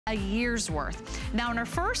a year's worth. Now in our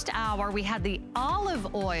first hour, we had the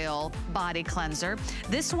olive oil body cleanser.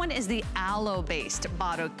 This one is the aloe-based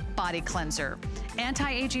body cleanser.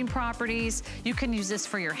 Anti-aging properties. You can use this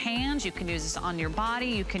for your hands. You can use this on your body.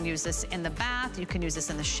 You can use this in the bath. You can use this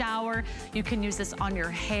in the shower. You can use this on your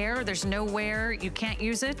hair. There's nowhere you can't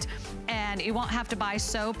use it. And you won't have to buy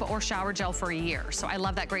soap or shower gel for a year. So I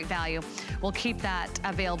love that great value. We'll keep that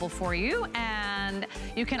available for you. And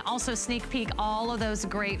you can also sneak peek all of those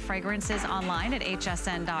great fragrances online at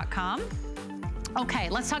hsn.com. Okay,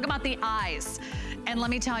 let's talk about the eyes. And let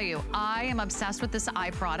me tell you, I am obsessed with this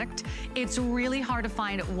eye product. It's really hard to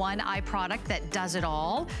find one eye product that does it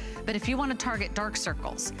all. But if you want to target dark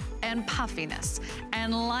circles and puffiness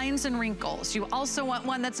and lines and wrinkles, you also want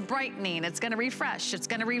one that's brightening. It's going to refresh. It's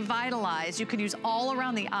going to revitalize. You can use all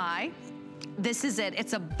around the eye. This is it.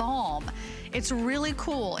 It's a balm. It's really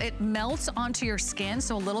cool. It melts onto your skin,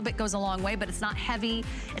 so a little bit goes a long way, but it's not heavy.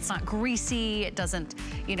 It's not greasy. It doesn't,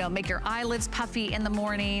 you know, make your eyelids puffy in the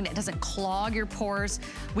morning. It doesn't clog your pores.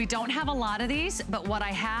 We don't have a lot of these, but what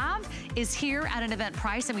I have is here at an event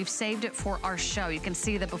price, and we've saved it for our show. You can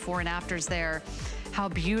see the before and afters there, how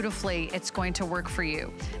beautifully it's going to work for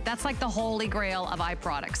you. That's like the holy grail of eye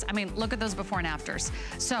products. I mean, look at those before and afters.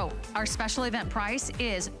 So our special event price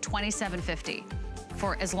is $27.50.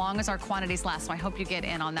 for as long as our quantities last. So I hope you get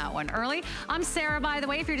in on that one early. I'm Sarah, by the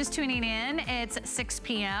way, if you're just tuning in. It's 6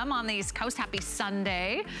 p.m. on the East Coast. Happy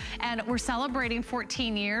Sunday. And we're celebrating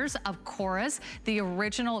 14 years of Korres, the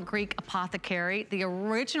original Greek apothecary, the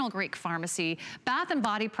original Greek pharmacy, bath and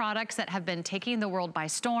body products that have been taking the world by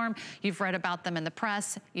storm. You've read about them in the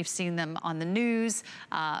press. You've seen them on the news.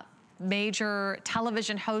 Major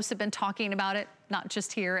television hosts have been talking about it, not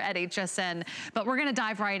just here at HSN, but we're gonna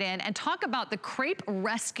dive right in and talk about the crepe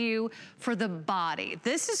rescue for the body.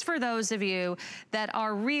 This is for those of you that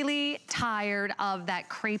are really tired of that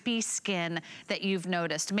crepey skin that you've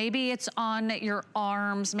noticed. Maybe it's on your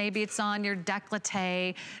arms, maybe it's on your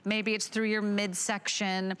décolleté, maybe it's through your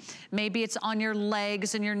midsection, maybe it's on your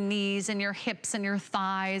legs and your knees and your hips and your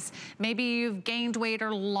thighs. Maybe you've gained weight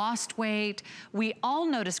or lost weight. We all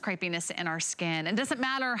notice crepiness in our skin. And it doesn't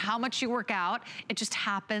matter how much you work out, it just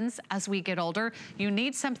happens as we get older. You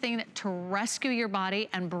need something to rescue your body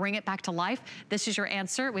and bring it back to life. This is your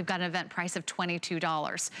answer. We've got an event price of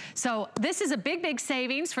 $22. So this is a big, big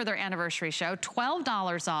savings for their anniversary show,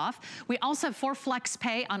 $12 off. We also have 4 flex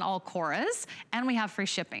pay on all Korres, and we have free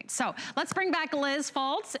shipping. So let's bring back Liz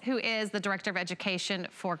Fultz, who is the Director of Education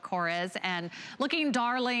for Korres, and looking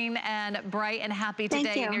darling and bright and happy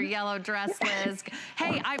today in your yellow dress, Liz.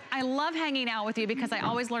 Hey, I love hanging out with you because I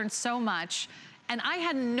always learn so much. And I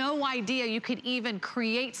had no idea you could even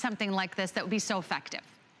create something like this that would be so effective.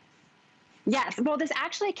 Yes, well, this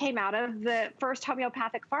actually came out of the first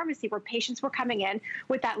homeopathic pharmacy where patients were coming in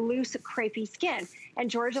with that loose, crepey skin. And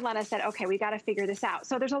George and Lena said, okay, we got to figure this out.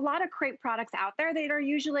 So there's a lot of crepe products out there that are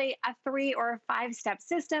usually a 3 or a 5-step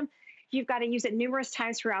system. You've got to use it numerous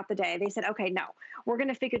times throughout the day. They said, okay, no, we're going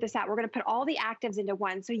to figure this out. We're going to put all the actives into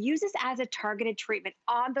one. So use this as a targeted treatment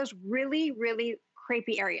on those really, really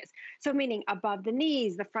crepey areas. So meaning above the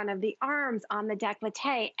knees, the front of the arms, on the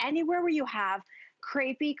décolleté, anywhere where you have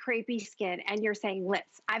crepey skin and you're saying, Liz,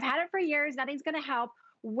 I've had it for years, nothing's going to help.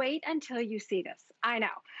 Wait until you see this. I know.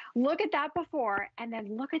 Look at that before and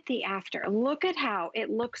then look at the after. Look at how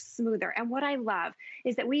it looks smoother. And what I love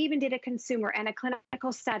is that we even did a consumer and a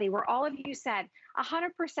clinical study where all of you said,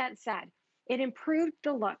 100% said, it improved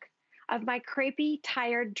the look of my crepey,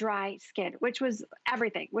 tired, dry skin, which was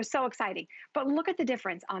everything. It was so exciting. But look at the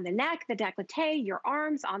difference on the neck, the décolleté, your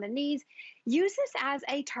arms, on the knees. Use this as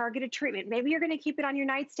a targeted treatment. Maybe you're going to keep it on your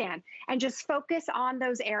nightstand and just focus on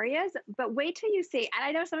those areas, but wait till you see. And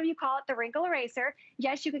I know some of you call it the wrinkle eraser.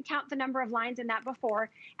 Yes, you can count the number of lines in that before,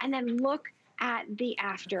 and then look at the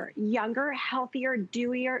after. Younger, healthier,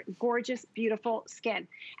 dewier, gorgeous, beautiful skin.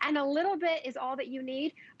 And a little bit is all that you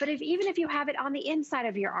need, but even if you have it on the inside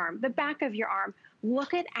of your arm, the back of your arm,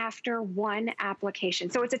 look at after one application.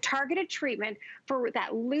 So it's a targeted treatment for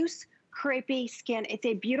that loose, crepey skin. It's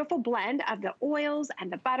a beautiful blend of the oils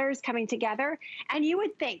and the butters coming together. And you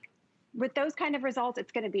would think, with those kind of results,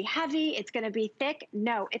 it's going to be heavy, it's going to be thick.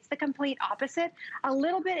 No, it's the complete opposite. A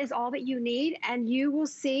little bit is all that you need, and you will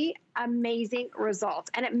see amazing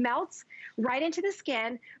results. And it melts right into the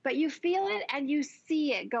skin, but you feel it and you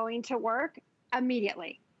see it going to work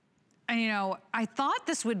immediately. And you know, I thought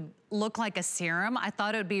this would look like a serum. I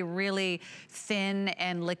thought it would be really thin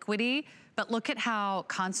and liquidy, but look at how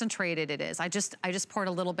concentrated it is. I just poured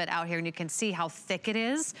a little bit out here and you can see how thick it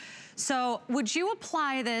is. So would you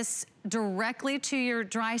apply this directly to your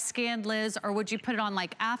dry skin, Liz, or would you put it on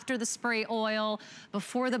like after the spray oil,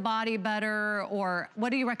 before the body butter, or what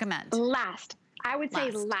do you recommend? Last. I would say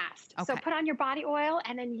last. Okay. So put on your body oil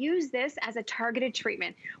and then use this as a targeted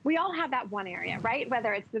treatment. We all have that one area, right?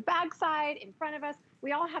 Whether it's the backside, in front of us,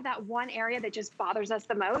 we all have that one area that just bothers us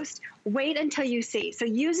the most. Wait until you see. So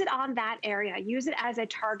use it on that area. Use it as a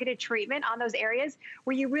targeted treatment on those areas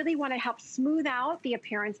where you really want to help smooth out the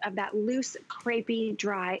appearance of that loose, crepey,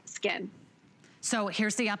 dry skin. So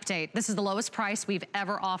here's the update. This is the lowest price we've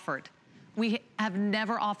ever offered. We have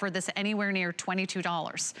never offered this anywhere near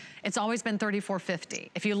 $22. It's always been $34.50.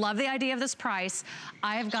 If you love the idea of this price,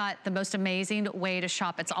 I have got the most amazing way to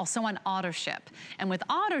shop. It's also on auto ship. And with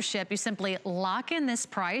auto ship, you simply lock in this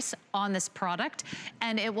price on this product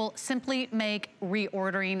and it will simply make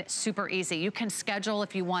reordering super easy. You can schedule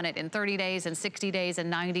if you want it in 30 days and 60 days and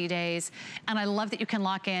 90 days. And I love that you can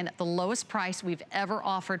lock in the lowest price we've ever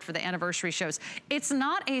offered for the anniversary shows. It's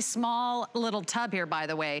not a small little tub here, by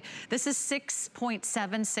the way. This is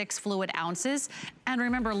 6.76 fluid ounces. And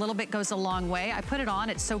remember, a little bit goes a long way. I put it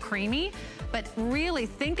on, it's so creamy, but really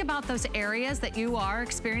think about those areas that you are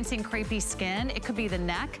experiencing crepey skin. It could be the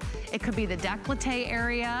neck, it could be the décolleté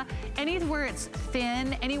area, anywhere it's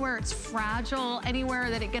thin, anywhere it's fragile,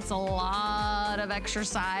 anywhere that it gets a lot of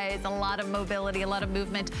exercise, a lot of mobility, a lot of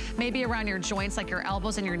movement, maybe around your joints like your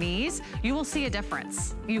elbows and your knees, you will see a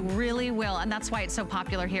difference. You really will, and that's why it's so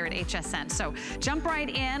popular here at HSN. So jump right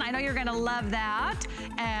in. I know you're gonna love that,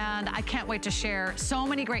 and I can't wait to share so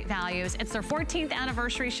many great values. It's their 14th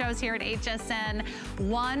anniversary shows here at HSN,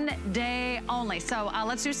 one day only. So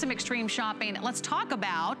let's do some extreme shopping. Let's talk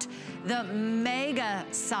about the mega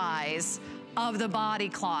size of the body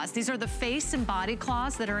cloths. These are the face and body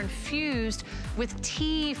cloths that are infused with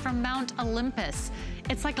tea from Mount Olympus.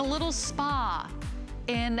 It's like a little spa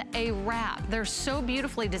in a wrap. They're so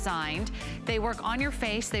beautifully designed. They work on your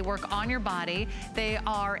face, they work on your body, they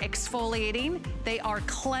are exfoliating, they are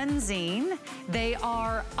cleansing, they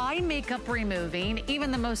are eye makeup removing,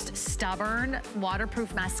 even the most stubborn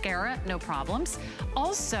waterproof mascara, no problems.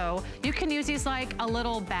 Also, you can use these like a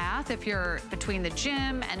little bath if you're between the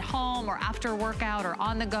gym and home or after a workout or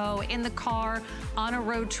on the go, in the car, on a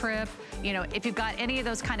road trip. You know, if you've got any of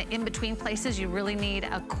those kind of in-between places, you really need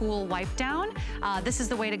a cool wipe down. This is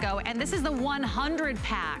the way to go. And this is the 100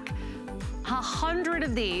 pack. 100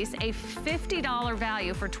 of these, a $50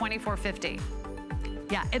 value for $24.50.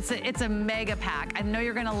 Yeah, it's a mega pack. I know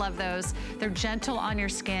you're gonna love those. They're gentle on your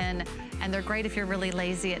skin, and they're great if you're really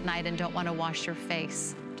lazy at night and don't wanna wash your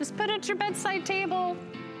face. Just put it at your bedside table.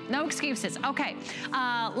 No excuses. Okay,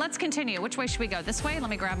 let's continue. Which way should we go? This way? Let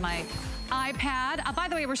me grab my iPad. By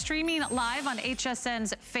the way, we're streaming live on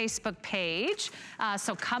HSN's Facebook page,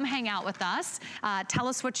 so come hang out with us. Tell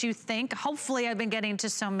us what you think. Hopefully, I've been getting to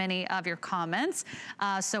so many of your comments.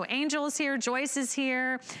 So Angel is here, Joyce is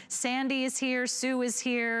here, Sandy is here, Sue is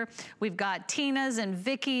here. We've got Tina's and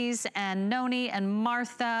Vicky's and Noni and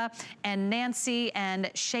Martha and Nancy and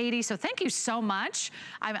Shady. So thank you so much.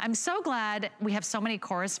 I'm so glad we have so many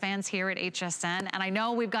Korres fans here at HSN, and I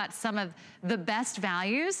know we've got some of the best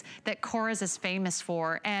values that Korres is famous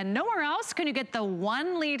for, and nowhere else can you get the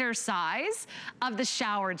 1 liter size of the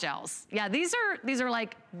shower gels. Yeah, these are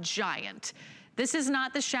like giant. This is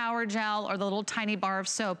not the shower gel or the little tiny bar of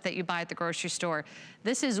soap that you buy at the grocery store.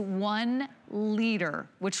 This is 1 liter,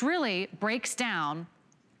 which really breaks down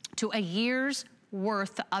to a year's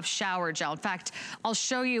worth of shower gel. In fact, I'll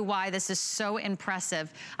show you why this is so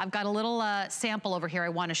impressive. I've got a little sample over here I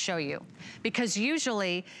want to show you, because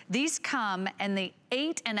usually these come in the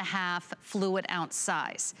 8.5 fluid ounce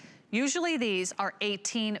size. Usually these are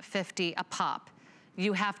 $18.50 a pop.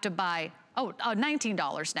 You have to buy,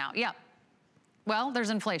 $19 now, yeah. Well, there's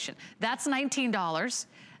inflation. That's $19.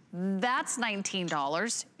 That's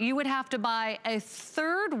 $19. You would have to buy a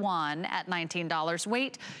third one at $19.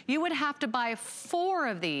 Wait, you would have to buy 4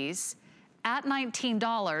 of these at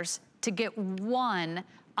 $19 to get 1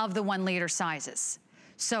 of the 1 liter sizes.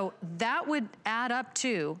 So that would add up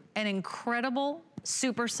to an incredible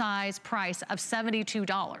supersize price of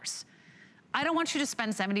 $72. I don't want you to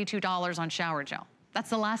spend $72 on shower gel. That's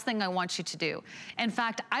the last thing I want you to do. In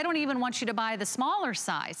fact, I don't even want you to buy the smaller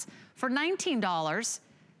size for $19,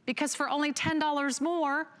 because for only $10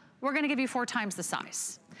 more, we're gonna give you 4 times the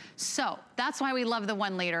size. So that's why we love the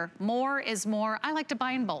 1 liter. More is more. I like to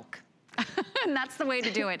buy in bulk. And that's the way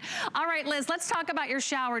to do it. All right, Liz, let's talk about your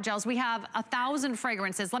shower gels. We have 1,000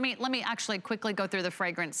 fragrances. Let me actually quickly go through the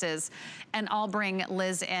fragrances, and I'll bring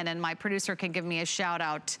Liz in, and my producer can give me a shout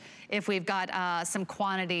out if we've got some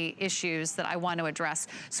quantity issues that I want to address.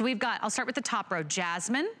 So we've got, I'll start with the top row,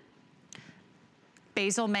 jasmine,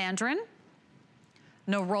 basil mandarin,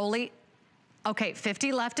 neroli. Okay,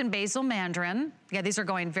 50 left in basil mandarin. Yeah, these are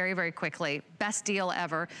going very, very quickly. Best deal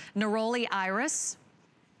ever. Neroli iris,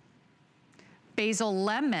 basil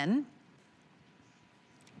lemon.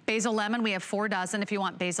 Basil lemon, we have 4 dozen if you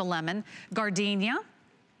want basil lemon. Gardenia,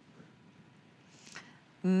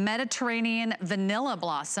 Mediterranean vanilla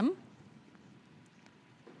blossom,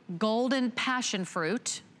 golden passion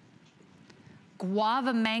fruit,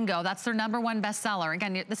 guava mango, that's their #1 bestseller.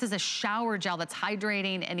 Again, this is a shower gel that's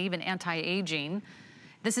hydrating and even anti-aging.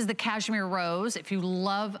 This is the cashmere rose. If you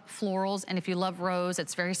love florals and if you love rose,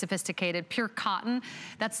 it's very sophisticated. Pure cotton,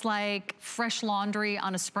 that's like fresh laundry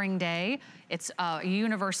on a spring day. It's a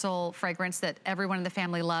universal fragrance that everyone in the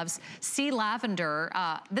family loves. Sea lavender,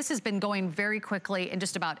 this has been going very quickly in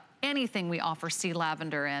just about anything we offer sea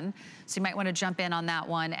lavender in. So you might wanna jump in on that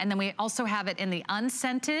one. And then we also have it in the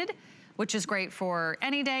unscented, which is great for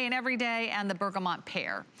any day and every day, and the bergamot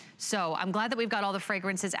pear. So I'm glad that we've got all the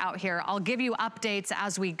fragrances out here. I'll give you updates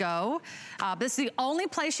as we go. This is the only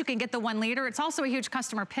place you can get the 1 liter. It's also a huge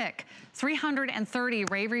customer pick. 330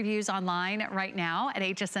 rave reviews online right now at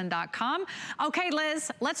hsn.com. Okay,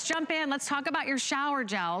 Liz, let's jump in. Let's talk about your shower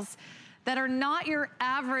gels that are not your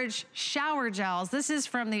average shower gels. This is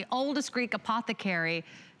from the oldest Greek apothecary,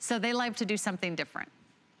 so they like to do something different.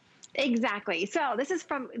 Exactly. So this is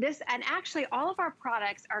from this, and actually all of our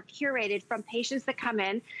products are curated from patients that come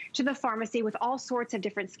in to the pharmacy with all sorts of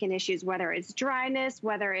different skin issues, whether it's dryness,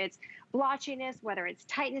 whether it's blotchiness, whether it's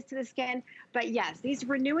tightness to the skin. But yes, these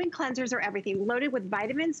renewing cleansers are everything, loaded with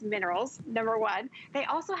vitamins, minerals, #1. They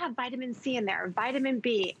also have vitamin C in there, vitamin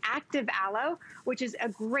B, active aloe, which is a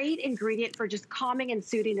great ingredient for just calming and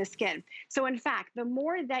soothing the skin. So in fact, the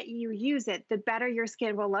more that you use it, the better your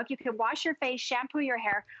skin will look. You can wash your face, shampoo your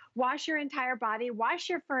hair, wash your entire body, wash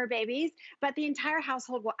your fur babies, but the entire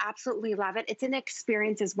household will absolutely love it. It's an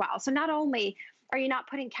experience as well. So not only are you not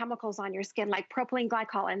putting chemicals on your skin like propylene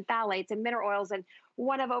glycol and phthalates and mineral oils and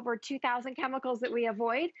one of over 2,000 chemicals that we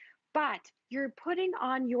avoid, but you're putting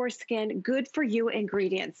on your skin good for you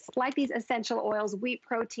ingredients like these essential oils, wheat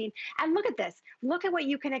protein. And look at this, look at what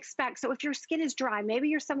you can expect. So if your skin is dry, maybe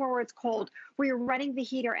you're somewhere where it's cold, where you're running the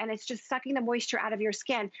heater and it's just sucking the moisture out of your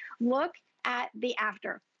skin, look at the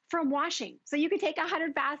after. From washing. So you can take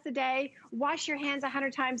 100 baths a day, wash your hands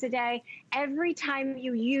 100 times a day. Every time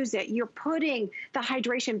you use it, you're putting the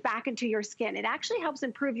hydration back into your skin. It actually helps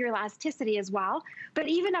improve your elasticity as well. But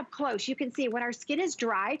even up close, you can see when our skin is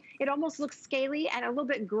dry, it almost looks scaly and a little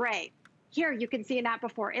bit gray. Here, you can see in that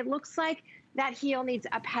before. It looks like that heel needs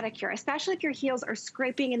a pedicure, especially if your heels are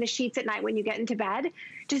scraping in the sheets at night when you get into bed.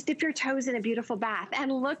 Just dip your toes in a beautiful bath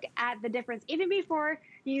and look at the difference. Even before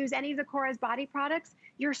you use any of the Korres body products,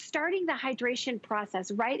 you're starting the hydration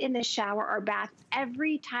process right in the shower or bath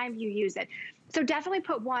every time you use it. So definitely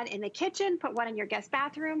put one in the kitchen, put one in your guest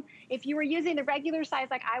bathroom. If you were using the regular size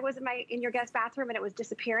like I was in your guest bathroom and it was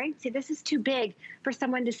disappearing, see, this is too big for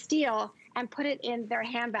someone to steal and put it in their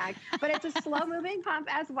handbag. But it's a slow moving pump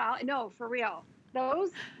as well. No, for real.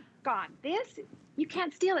 Those, gone. This, you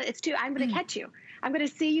can't steal it. It's too, I'm gonna catch you. I'm gonna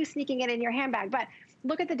see you sneaking it in your handbag. But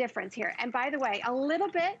look at the difference here. And by the way, a little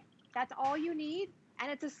bit, that's all you need. And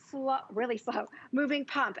it's a slow, really slow moving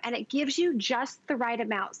pump. And it gives you just the right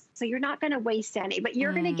amount. So you're not gonna waste any, but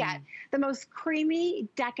you're gonna get the most creamy,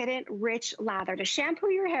 decadent, rich lather to shampoo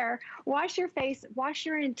your hair, wash your face, wash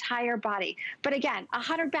your entire body. But again,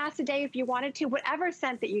 100 baths a day if you wanted to, whatever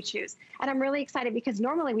scent that you choose. And I'm really excited because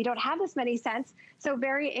normally we don't have this many scents. So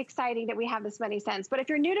very exciting that we have this many scents. But if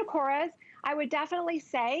you're new to Korres, I would definitely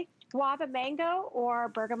say guava mango or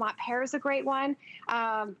bergamot pear is a great one.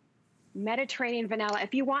 Mediterranean vanilla.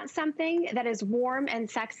 If you want something that is warm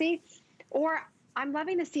and sexy, or I'm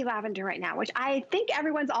loving the sea lavender right now, which I think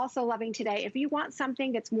everyone's also loving today. If you want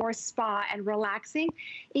something that's more spa and relaxing,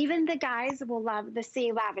 even the guys will love the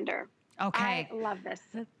sea lavender. Okay. I love this.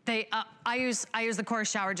 I use the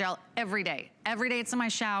Korres shower gel every day. Every day it's in my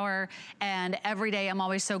shower, and every day I'm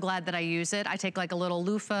always so glad that I use it. I take like a little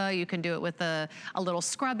loofah. You can do it with a little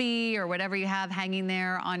scrubby or whatever you have hanging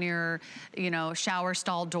there on your, shower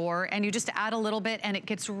stall door, and you just add a little bit, and it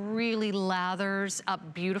gets really lathers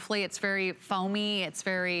up beautifully. It's very foamy. It's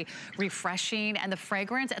very refreshing, and the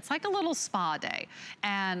fragrance, it's like a little spa day.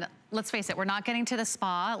 And let's face it, we're not getting to the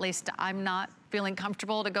spa. At least I'm not feeling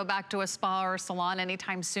comfortable to go back to a spa or a salon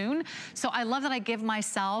anytime soon. So I love that I give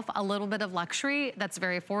myself a little bit of luxury that's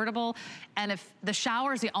very affordable. And if the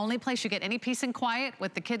shower is the only place you get any peace and quiet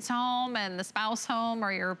with the kids home and the spouse home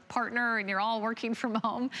or your partner and you're all working from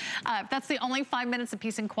home, if that's the only 5 minutes of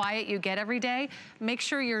peace and quiet you get every day, make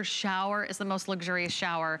sure your shower is the most luxurious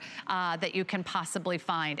shower that you can possibly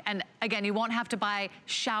find. And again, you won't have to buy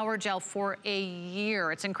shower gel for a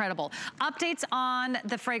year. It's incredible. Updates on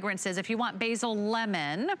the fragrances. If you want basil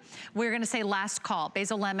lemon, we're gonna say last call.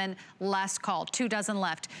 Basil lemon, last call, 2 dozen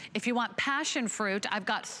left. If you want passion fruit, I've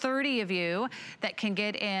got 30 of you that can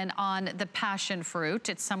get in on the passion fruit.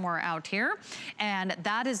 It's somewhere out here. And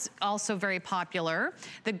that is also very popular.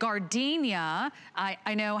 The gardenia,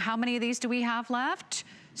 I know, how many of these do we have left?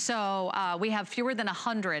 So we have fewer than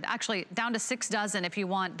 100, actually down to 6 dozen if you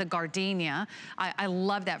want the gardenia. I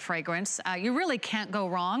love that fragrance. You really can't go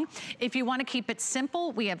wrong. If you want to keep it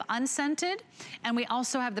simple, we have unscented, and we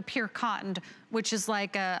also have the pure cotton, which is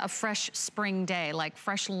like a fresh spring day, like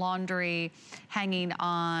fresh laundry hanging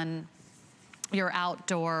on your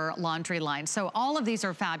outdoor laundry line. So all of these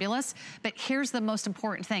are fabulous, but here's the most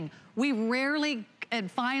important thing. We rarely and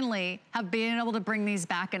finally have been able to bring these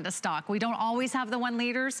back into stock. We don't always have the 1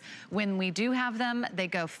 liters. When we do have them, they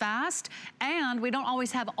go fast, and we don't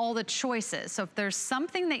always have all the choices. So if there's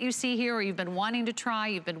something that you see here or you've been wanting to try,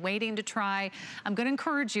 you've been waiting to try, I'm gonna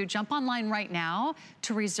encourage you, jump online right now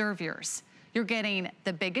to reserve yours. You're getting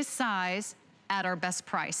the biggest size at our best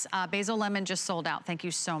price. Basil lemon just sold out, thank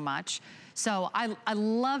you so much. So I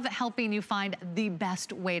love helping you find the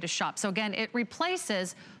best way to shop. So again, it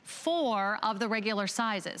replaces 4 of the regular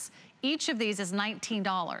sizes. Each of these is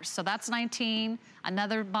 $19. So that's $19.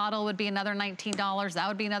 Another bottle would be another $19. That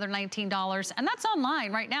would be another $19. And that's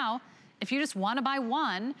online right now. If you just want to buy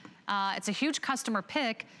one, it's a huge customer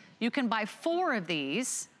pick. You can buy 4 of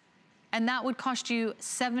these, and that would cost you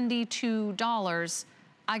 $72.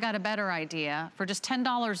 I got a better idea. For just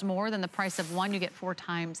 $10 more than the price of one, you get 4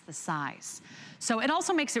 times the size. So it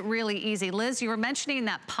also makes it really easy. Liz, you were mentioning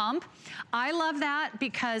that pump. I love that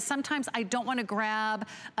because sometimes I don't want to grab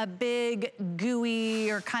a big gooey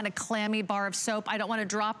or kind of clammy bar of soap. I don't want to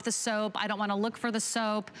drop the soap. I don't want to look for the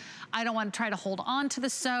soap. I don't want to try to hold on to the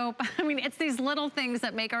soap. I mean, it's these little things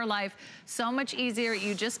that make our life so much easier.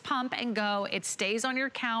 You just pump and go. It stays on your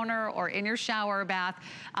counter or in your shower bath.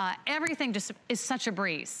 Everything just is such a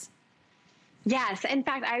breeze. Yes, in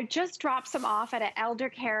fact, I just dropped some off at an elder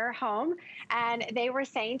care home, and they were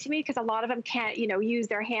saying to me, because a lot of them can't, you know, use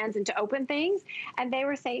their hands and to open things, and they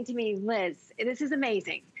were saying to me, Liz, this is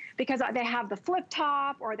amazing, because they have the flip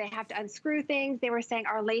top or they have to unscrew things. They were saying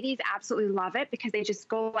our ladies absolutely love it because they just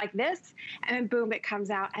go like this, and then boom, it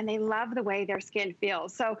comes out, and they love the way their skin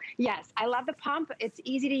feels. So yes, I love the pump. It's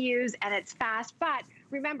easy to use and it's fast, but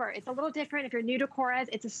remember, it's a little different. If you're new to Korres,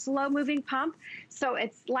 it's a slow moving pump. So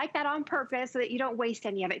it's like that on purpose so that you don't waste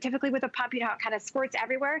any of it. Typically with a pump, you know how it kind of squirts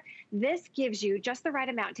everywhere. This gives you just the right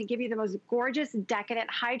amount to give you the most gorgeous, decadent,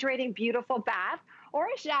 hydrating, beautiful bath or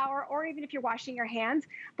a shower, or even if you're washing your hands.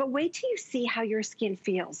 But wait till you see how your skin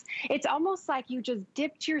feels. It's almost like you just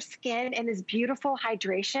dipped your skin in this beautiful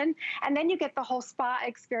hydration, and then you get the whole spa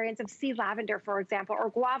experience of sea lavender, for example, or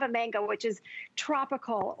guava mango, which is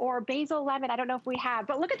tropical, or basil lemon. I don't know if we have,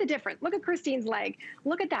 but look at the difference. Look at Christine's leg.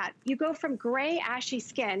 Look at that. You go from gray, ashy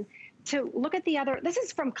skin to look at the other. This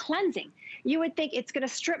is from cleansing. You would think it's going to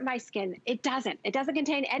strip my skin. It doesn't. It doesn't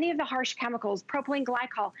contain any of the harsh chemicals, propylene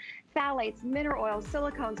glycol, phthalates, mineral oils,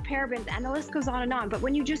 silicones, parabens, and the list goes on and on. But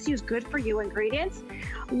when you just use good for you ingredients,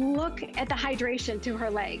 look at the hydration to her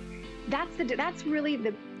leg. That's really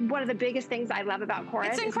one of the biggest things I love about Korres.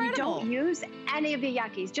 It's incredible. You don't use any of the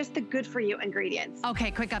yuckies, just the good for you ingredients. Okay,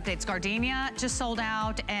 quick updates. Gardenia just sold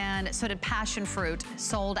out, and so did passion fruit,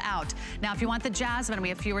 sold out. Now, if you want the jasmine, we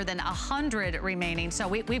have fewer than 100 remaining, so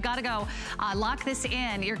we've got to go. Lock this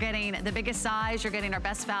in. You're getting the biggest size, you're getting our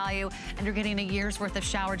best value, and you're getting a year's worth of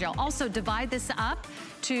shower gel. Also, divide this up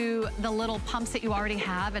to the little pumps that you already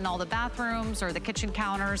have in all the bathrooms or the kitchen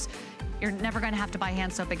counters. You're never gonna have to buy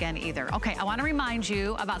hand soap again either. Okay, I wanna remind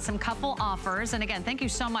you about some couple offers. And again, thank you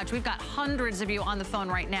so much. We've got hundreds of you on the phone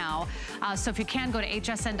right now. So if you can, go to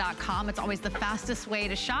hsn.com. It's always the fastest way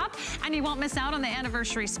to shop, and you won't miss out on the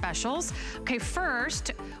anniversary specials. Okay,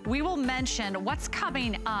 first, we will mention what's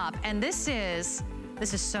coming up. And this is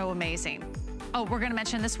so amazing. Oh, we're gonna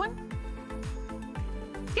mention this one?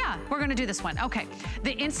 Yeah, we're gonna do this one. Okay,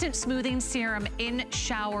 the Instant Smoothing Serum in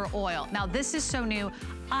Shower Oil. Now, this is so new.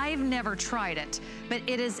 I've never tried it, but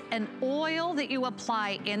it is an oil that you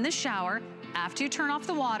apply in the shower, after you turn off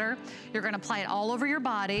the water, you're gonna apply it all over your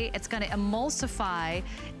body. It's gonna emulsify,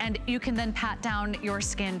 and you can then pat down your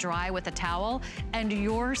skin dry with a towel, and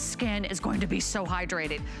your skin is going to be so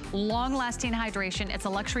hydrated. Long-lasting hydration. It's a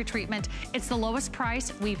luxury treatment. It's the lowest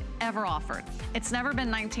price we've ever offered. It's never been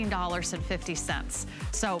 $19.50.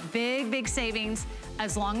 So big, big savings.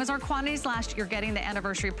 As long as our quantities last, you're getting the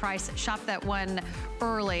anniversary price. Shop that one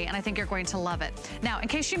early, and I think you're going to love it. Now, in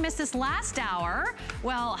case you missed this last hour,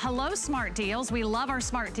 well, hello, Smart Deals. We love our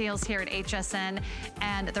Smart Deals here at HSN,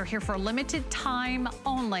 and they're here for a limited time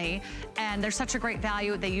only, and they're such a great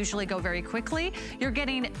value. They usually go very quickly. You're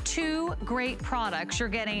getting two great products. You're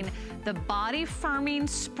getting the body firming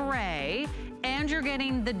spray, and you're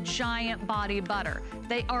getting the giant body butter.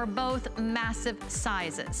 They are both massive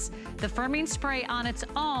sizes. The firming spray on its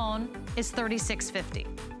own is $36.50.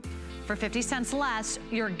 For 50 cents less,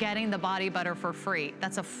 you're getting the body butter for free.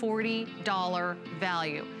 That's a $40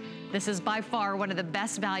 value. This is by far one of the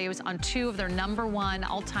best values on two of their #1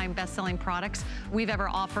 all-time best-selling products we've ever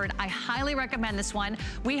offered. I highly recommend this one.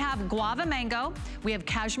 We have guava mango, we have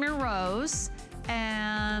cashmere rose,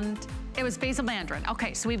 and it was basil mandarin.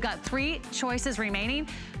 Okay, so we've got 3 choices remaining.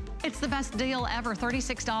 It's the best deal ever,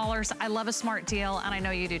 $36. I love a smart deal, and I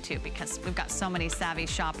know you do too, because we've got so many savvy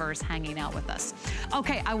shoppers hanging out with us.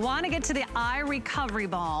 Okay, I wanna get to the eye recovery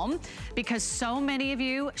balm, because so many of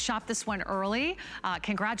you shopped this one early.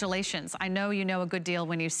 Congratulations, I know you know a good deal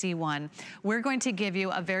when you see one. We're going to give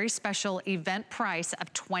you a very special event price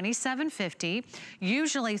of $27.50,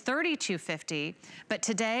 usually $32.50, but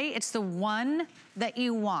today it's the one that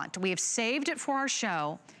you want. We have saved it for our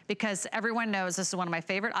show, because everyone knows this is one of my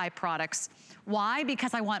favorite eye products. Why?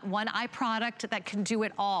 Because I want one eye product that can do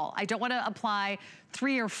it all. I don't want to apply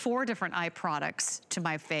 3 or 4 different eye products to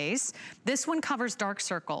my face. This one covers dark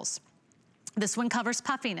circles. This one covers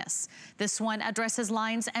puffiness. This one addresses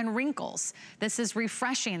lines and wrinkles. This is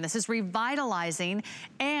refreshing. This is revitalizing,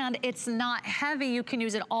 and it's not heavy. You can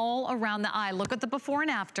use it all around the eye. Look at the before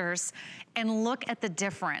and afters, and look at the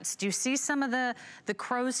difference. Do you see some of the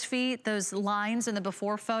crow's feet, those lines in the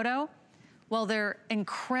before photo? Well, they're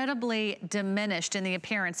incredibly diminished in the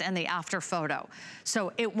appearance and the after photo.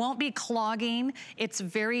 So it won't be clogging. It's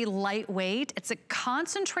very lightweight. It's a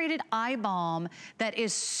concentrated eye balm that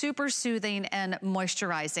is super soothing and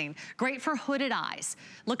moisturizing. Great for hooded eyes.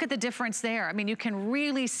 Look at the difference there. I mean, you can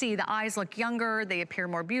really see the eyes look younger. They appear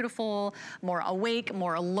more beautiful, more awake,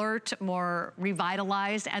 more alert, more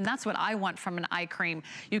revitalized. And that's what I want from an eye cream.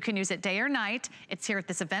 You can use it day or night. It's here at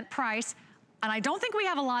this event price. And I don't think we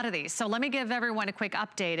have a lot of these, so let me give everyone a quick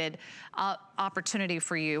updated opportunity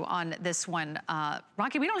for you on this one.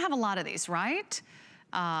 Rocky, we don't have a lot of these, right?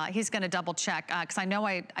 He's gonna double check, because I know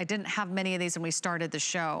I didn't have many of these when we started the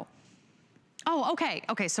show. Oh,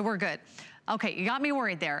 okay, so we're good. Okay, you got me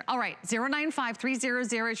worried there. All right,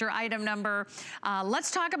 095300 is your item number.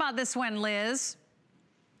 Let's talk about this one, Liz.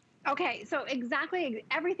 Okay, so exactly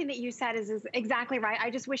everything that you said is exactly right.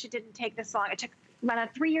 I just wish it didn't take this long. It took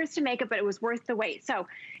about 3 years to make it, but it was worth the wait. So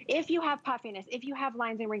if you have puffiness, if you have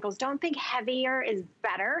lines and wrinkles, don't think heavier is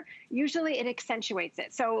better. Usually it accentuates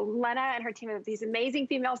it. So Lena and her team of these amazing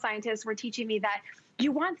female scientists were teaching me that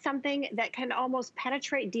you want something that can almost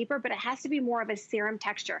penetrate deeper, but it has to be more of a serum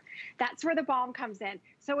texture. That's where the balm comes in.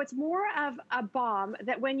 So it's more of a balm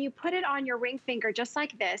that when you put it on your ring finger, just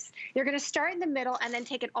like this, you're gonna start in the middle and then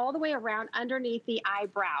take it all the way around underneath the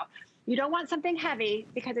eyebrow. You don't want something heavy,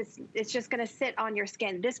 because it's just gonna sit on your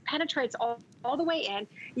skin. This penetrates all the way in.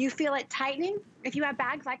 You feel it tightening. If you have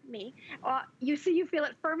bags like me, you feel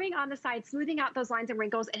it firming on the side, smoothing out those lines and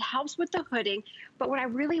wrinkles. It helps with the hooding. But what I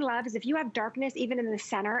really love is if you have darkness even in the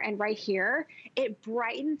center and right here, it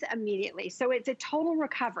brightens immediately. So it's a total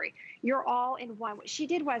recovery. You're all in one. What she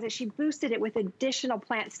did was she boosted it with additional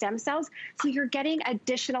plant stem cells. So you're getting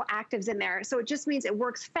additional actives in there. So it just means it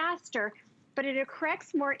works faster, but it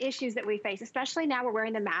corrects more issues that we face, especially now we're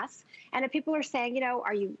wearing the masks. And if people are saying, you know,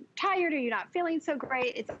 are you tired? Are you not feeling so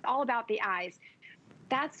great? It's all about the eyes.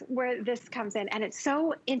 That's where this comes in. And it's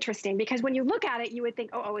so interesting, because when you look at it, you would think,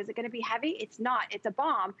 oh, is it going to be heavy? It's not. It's a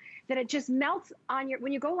balm that it just melts on your,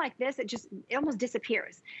 when you go like this, it almost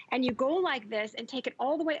disappears. And you go like this and take it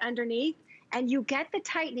all the way underneath, and you get the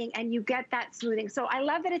tightening and you get that smoothing. So I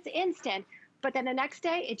love that it's instant, but then the next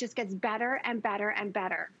day it just gets better and better and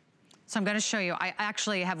better. So I'm gonna show you. I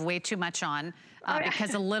actually have way too much on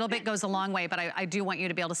because a little bit goes a long way, but I do want you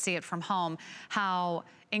to be able to see it from home, how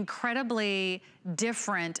incredibly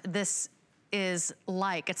different this is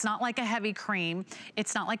like. It's not like a heavy cream.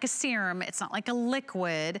 It's not like a serum. It's not like a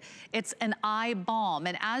liquid. It's an eye balm.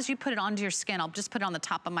 And as you put it onto your skin, I'll just put it on the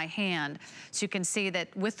top of my hand so you can see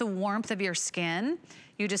that with the warmth of your skin,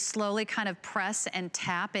 you just slowly kind of press and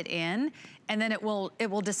tap it in, and then it will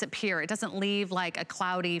disappear. It doesn't leave like a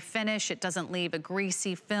cloudy finish. It doesn't leave a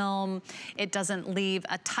greasy film. It doesn't leave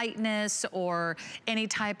a tightness or any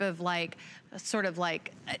type of like, sort of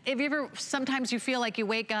like, if you ever, sometimes you feel like you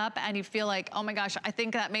wake up and you feel like, oh my gosh, I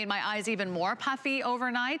think that made my eyes even more puffy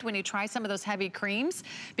overnight when you try some of those heavy creams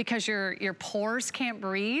because your pores can't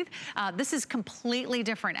breathe. This is completely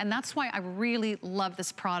different, and that's why I really love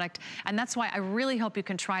this product, and that's why I really hope you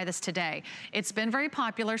can try this today. It's been very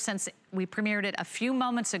popular since we premiered it a few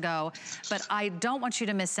moments ago, but I don't want you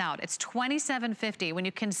to miss out. It's $27.50. When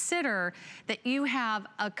you consider that you have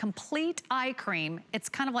a complete eye cream, it's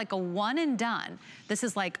kind of like a one and done. This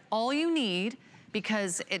is like all you need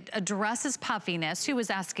because it addresses puffiness. Who was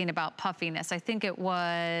asking about puffiness? I think it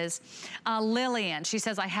was Lillian. She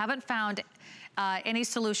says, I haven't found any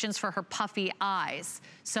solutions for her puffy eyes.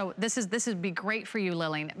 So this would be great for you,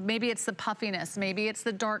 Lillian. Maybe it's the puffiness, maybe it's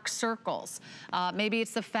the dark circles, maybe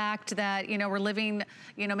it's the fact that, you know, we're living,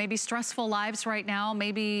 you know, maybe stressful lives right now.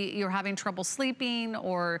 Maybe you're having trouble sleeping,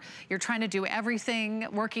 or you're trying to do everything,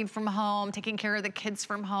 working from home, taking care of the kids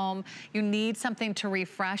from home. You need something to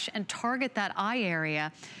refresh and target that eye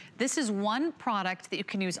area. This is one product that you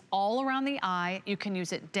can use all around the eye. You can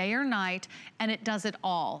use it day or night, and it does it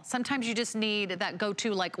all. Sometimes you just need that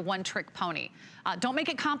go-to like one-trick pony. Don't make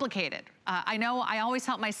it complicated. I know I always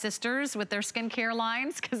help my sisters with their skincare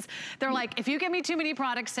lines because they're like, if you give me too many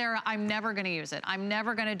products, Sarah, I'm never gonna use it. I'm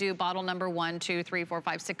never gonna do bottle number 1, 2, 3, 4,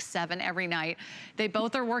 5, 6, 7 every night. They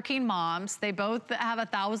both are working moms. They both have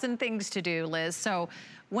 1,000 things to do, Liz. So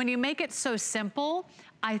when you make it so simple,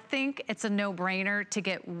 I think it's a no-brainer to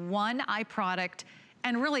get one eye product,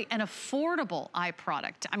 and really an affordable eye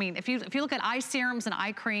product. I mean, if you look at eye serums and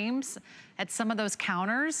eye creams at some of those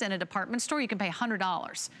counters in a department store, you can pay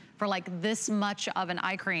 $100 for like this much of an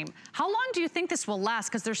eye cream. How long do you think this will last?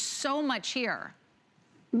 Because there's so much here.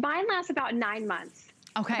 Mine lasts about 9 months.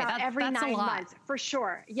 Okay, every that's 9 a lot. months, for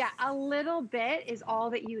sure. Yeah, a little bit is all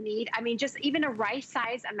that you need. I mean, just even a rice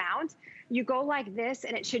size amount, you go like this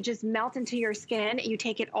and it should just melt into your skin. You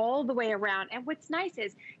take it all the way around. And what's nice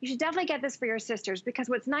is you should definitely get this for your sisters, because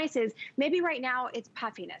what's nice is maybe right now it's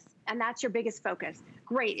puffiness and that's your biggest focus.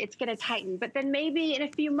 Great, it's gonna tighten. But then maybe in a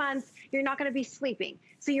few months, you're not gonna be sleeping.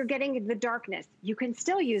 So you're getting the darkness. You can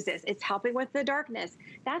still use this. It's helping with the darkness.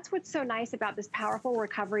 That's what's so nice about this powerful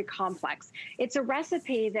recovery complex. It's a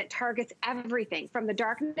recipe that targets everything from the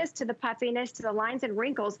darkness to the puffiness to the lines and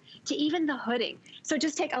wrinkles to even the hooding. So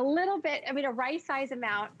just take a little bit, I mean, a rice size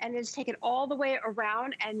amount, and then just take it all the way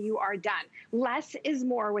around and you are done. Less is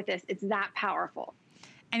more with this. It's that powerful.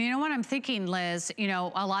 And you know what I'm thinking, Liz? You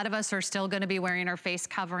know, a lot of us are still gonna be wearing our face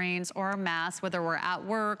coverings or a mask, whether we're at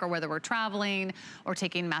work or whether we're traveling or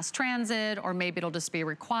taking mass transit, or maybe it'll just be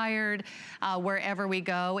required wherever we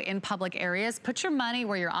go in public areas. Put your money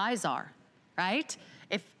where your eyes are, right?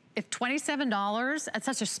 If $27, that's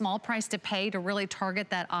such a small price to pay to really target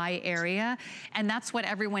that eye area, and that's what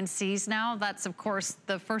everyone sees now. That's, of course,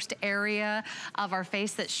 the first area of our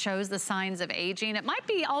face that shows the signs of aging. It might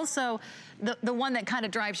be also the one that kind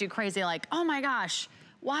of drives you crazy, like, oh my gosh,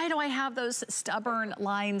 why do I have those stubborn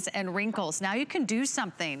lines and wrinkles? Now you can do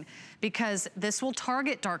something, because this will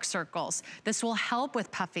target dark circles. This will help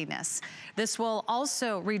with puffiness. This will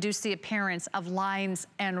also reduce the appearance of lines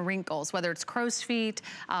and wrinkles, whether it's crow's feet,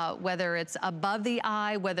 whether it's above the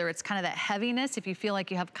eye, whether it's kind of that heaviness. If you feel like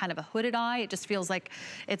you have kind of a hooded eye, it just feels like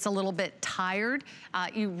it's a little bit tired.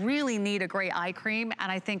 You really need a great eye cream,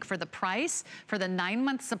 and I think for the price, for the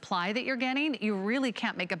 9-month supply that you're getting, you really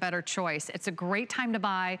can't make a better choice. It's a great time to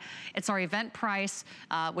buy. It's our event price,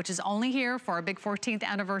 which is only here for our big 14th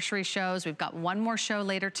anniversary shows. We've got one more show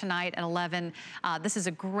later tonight at 11. This is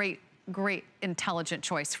a great intelligent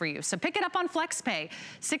choice for you. So pick it up on FlexPay,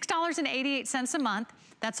 $6.88 a month.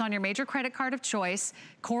 That's on your major credit card of choice.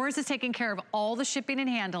 Korres is taking care of all the shipping and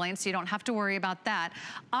handling, so you don't have to worry about that.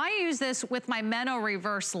 I use this with my Meno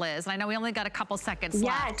Reverse, Liz. I know we only got a couple seconds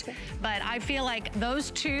left, but I feel like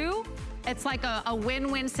those two, it's like a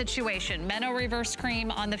win-win situation. Meno Reverse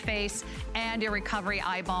Cream on the face and your recovery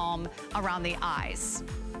eye balm around the eyes.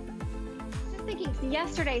 Thinking,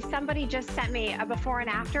 yesterday somebody just sent me a before and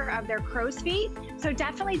after of their crow's feet, so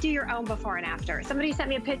definitely do your own before and after. Somebody sent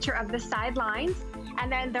me a picture of the sidelines,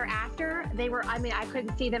 and then their after, they were, I mean, I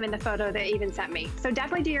couldn't see them in the photo they even sent me. So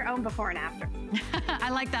definitely do your own before and after. I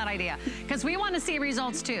like that idea, because we want to see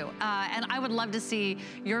results too. And I would love to see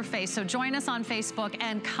your face. So join us on Facebook.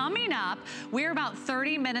 And coming up, we're about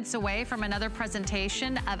 30 minutes away from another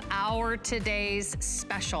presentation of our today's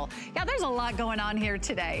special. Yeah, there's a lot going on here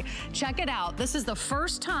today. Check it out. This is the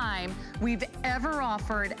first time we've ever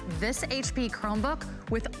offered this HP Chromebook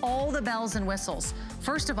with all the bells and whistles.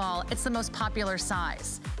 First of all, it's the most popular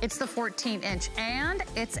size. It's the 14-inch, and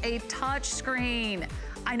it's a touch screen.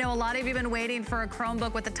 I know a lot of you have been waiting for a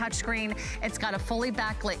Chromebook with a touchscreen. It's got a fully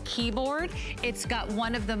backlit keyboard. It's got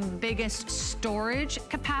one of the biggest storage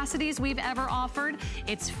capacities we've ever offered.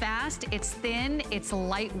 It's fast, it's thin, it's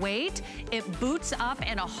lightweight. It boots up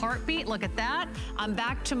in a heartbeat. Look at that. I'm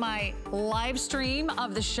back to my live stream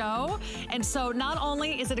of the show. And so not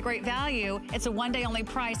only is it a great value, it's a one-day only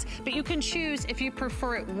price, but you can choose if you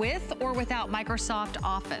prefer it with or without Microsoft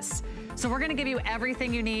Office. So we're gonna give you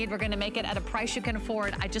everything you need. We're gonna make it at a price you can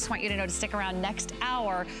afford. I just want you to know to stick around. Next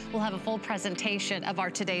hour, we'll have a full presentation of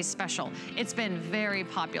our today's special. It's been very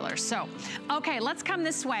popular. So, okay, let's come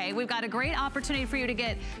this way. We've got a great opportunity for you to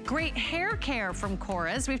get great hair care from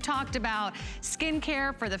Korres. We've talked about skin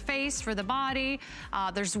care for the face, for the body.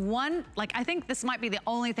 There's one, like, I think this might be the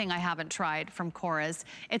only thing I haven't tried from Korres.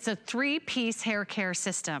 It's a 3-piece hair care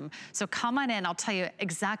system. So come on in, I'll tell you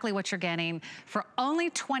exactly what you're getting. For only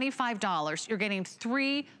 $25, you're getting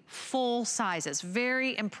 3 full sizes.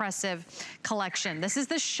 Very impressive collection. This is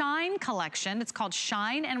the Shine collection. It's called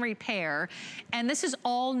Shine and Repair, and this is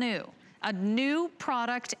all new. A new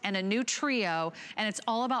product and a new trio, and it's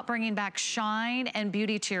all about bringing back shine and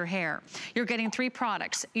beauty to your hair. You're getting 3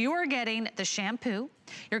 products. You're getting the shampoo,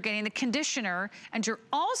 you're getting the conditioner, and you're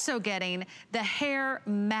also getting the hair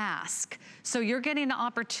mask. So you're getting the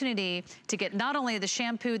opportunity to get not only the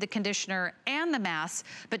shampoo, the conditioner, and the mask,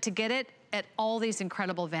 but to get it at all these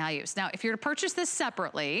incredible values. Now, if you're to purchase this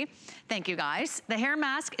separately, thank you guys, the hair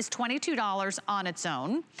mask is $22 on its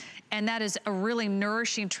own, and that is a really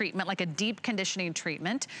nourishing treatment, like a deep conditioning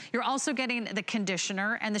treatment. You're also getting the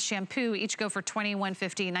conditioner and the shampoo, each go for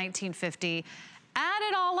 $21.50, $19.50. Add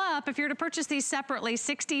it all up, if you're to purchase these separately,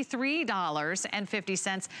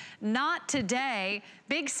 $63.50. Not today.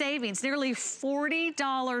 Big savings, nearly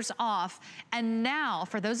 $40 off. And now,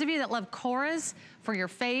 for those of you that love Korres for your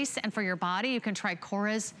face and for your body, you can try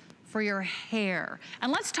Korres for your hair.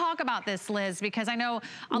 And let's talk about this, Liz, because I know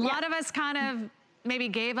a lot of us kind of maybe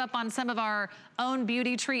gave up on some of our own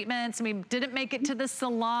beauty treatments. We didn't make it to the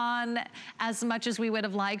salon as much as we would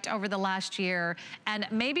have liked over the last year. And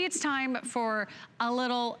maybe it's time for a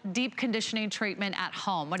little deep conditioning treatment at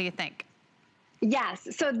home. What do you think? Yes,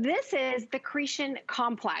 so this is the Creation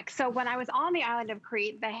Complex. So when I was on the island of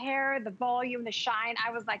Crete, the hair, the volume, the shine,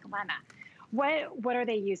 I was like, Lena, what are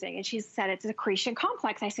they using? And she said, it's a Creation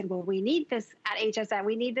Complex. I said, well, we need this at HSN.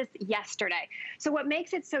 We need this yesterday. So what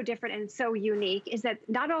makes it so different and so unique is that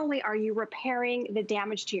not only are you repairing the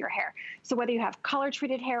damage to your hair, so whether you have color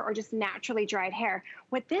treated hair or just naturally dried hair,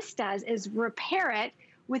 what this does is repair it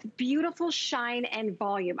with beautiful shine and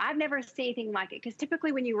volume. I've never seen anything like it, because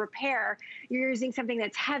typically when you repair, you're using something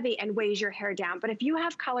that's heavy and weighs your hair down. But if you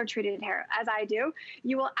have color treated hair, as I do,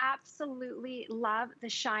 you will absolutely love the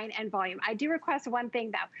shine and volume. I do request one thing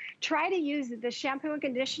though, try to use the shampoo and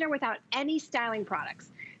conditioner without any styling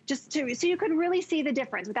products. So you can really see the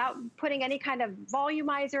difference without putting any kind of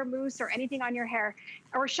volumizer, mousse, or anything on your hair,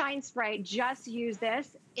 or shine spray. Just use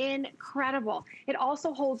this. Incredible. It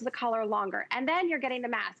also holds the color longer. And then you're getting the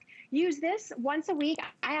mask. Use this once a week.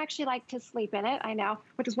 I actually like to sleep in it, I know,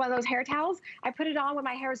 which is one of those hair towels. I put it on when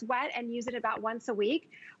my hair is wet and use it about once a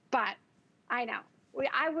week. But I know,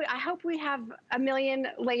 I hope we have 1 million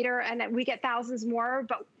later and that we get thousands more,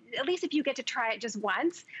 but at least if you get to try it just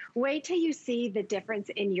once, wait till you see the difference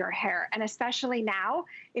in your hair. And especially now,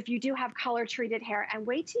 if you do have color treated hair, and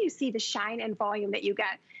wait till you see the shine and volume that you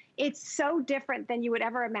get. It's so different than you would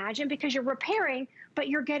ever imagine, because you're repairing, but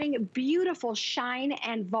you're getting beautiful shine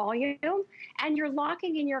and volume, and you're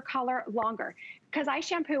locking in your color longer. Because I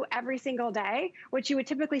shampoo every single day, which you would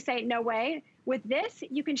typically say, no way. With this,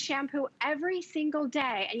 you can shampoo every single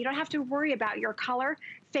day, and you don't have to worry about your color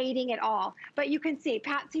fading at all. But you can see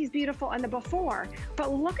Patsy's beautiful in the before,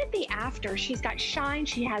 but look at the after. She's got shine,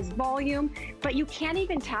 she has volume, but you can't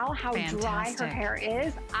even tell how dry her hair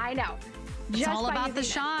is. I know. It's all about the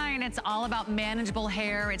shine. It's all about manageable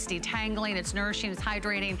hair. It's detangling, it's nourishing, it's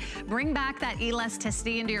hydrating. Bring back that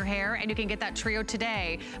elasticity into your hair, and you can get that trio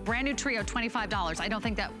today. Brand new trio, $25. I don't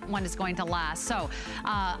think that one is going to last. So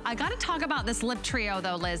I got to talk about this lip trio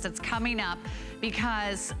though, Liz, that's coming up,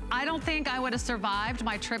 because I don't think I would have survived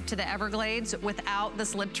my trip to the Everglades without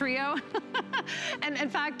this lip trio. And in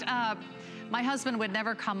fact, My husband would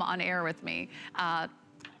never come on air with me,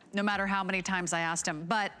 no matter how many times I asked him,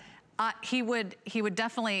 but he would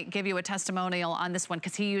definitely give you a testimonial on this one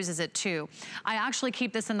because he uses it too. I actually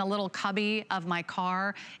keep this in the little cubby of my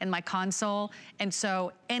car in my console. And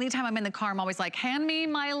so anytime I'm in the car, I'm always like, hand me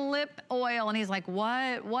my lip oil. And he's like,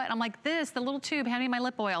 what? I'm like, this, the little tube, hand me my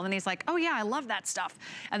lip oil. And he's like, oh yeah, I love that stuff.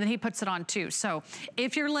 And then he puts it on too. So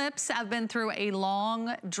if your lips have been through a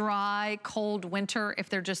long, dry, cold winter, if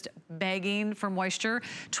they're just begging for moisture,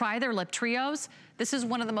 try their lip trios. This is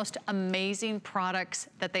one of the most amazing products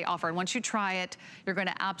that they offer. And once you try it, you're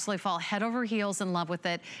gonna absolutely fall head over heels in love with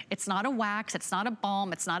it. It's not a wax, it's not a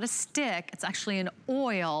balm, it's not a stick, it's actually an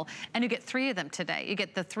oil. And you get 3 of them today. You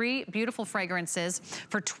get the 3 beautiful fragrances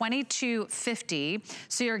for $22.50.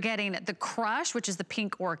 So you're getting the Crush, which is the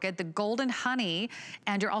pink orchid, the golden honey,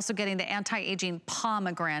 and you're also getting the anti-aging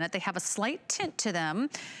pomegranate. They have a slight tint to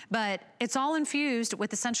them, but it's all infused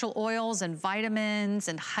with essential oils and vitamins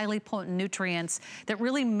and highly potent nutrients that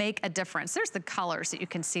really make a difference. There's the colors that you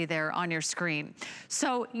can see there on your screen.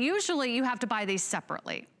 So usually you have to buy these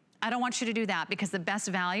separately. I don't want you to do that because the best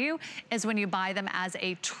value is when you buy them as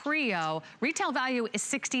a trio. Retail value is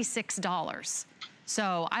 $66.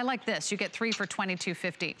 So I like this. You get 3 for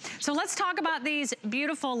 $22.50. So let's talk about these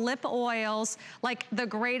beautiful lip oils, like the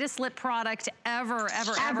greatest lip product ever,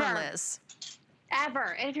 Liz.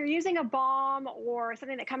 Ever. And if you're using a balm or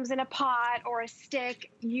something that comes in a pot or a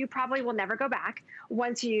stick, you probably will never go back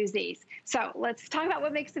once you use these. So let's talk about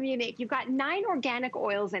what makes them unique. You've got 9 organic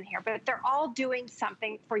oils in here, but they're all doing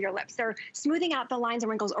something for your lips. They're smoothing out the lines and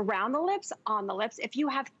wrinkles around the lips, on the lips. If you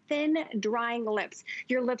have thin, drying lips,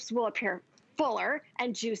 your lips will appear fuller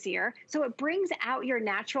and juicier. So it brings out your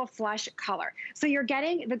natural flush color. So you're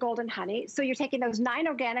getting the golden honey. So you're taking those 9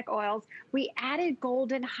 organic oils. We added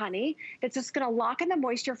golden honey that's just gonna lock in the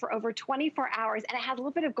moisture for over 24 hours. And it has a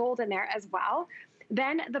little bit of gold in there as well.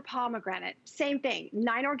 Then the pomegranate, same thing,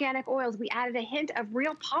 9 organic oils. We added a hint of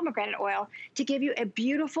real pomegranate oil to give you a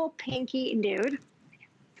beautiful pinky nude.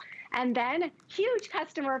 And then, huge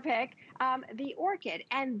customer pick, the orchid.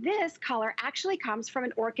 And this color actually comes from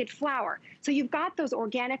an orchid flower. So you've got those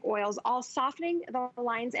organic oils all softening the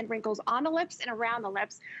lines and wrinkles on the lips and around the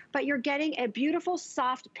lips, but you're getting a beautiful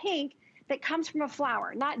soft pink that comes from a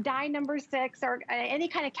flower, not dye number 6 or any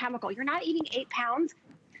kind of chemical. You're not eating 8 pounds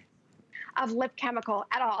of lip chemical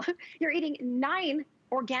at all. You're eating 9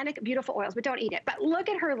 organic, beautiful oils, but don't eat it. But look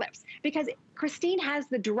at her lips, because Christine has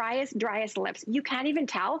the driest lips. You can't even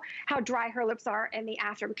tell how dry her lips are in the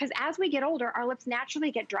after, because as we get older, our lips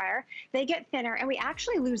naturally get drier, they get thinner, and we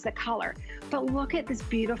actually lose the color. But look at this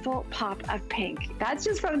beautiful pop of pink. That's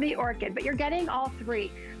just from the orchid, but you're getting all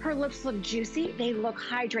 3. Her lips look juicy, they look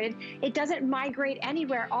hydrated. It doesn't migrate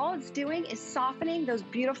anywhere. All it's doing is softening those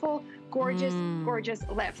beautiful, gorgeous, gorgeous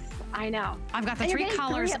lips. I know. I've got the 3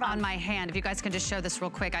 colors on my hand. If you guys can just show this real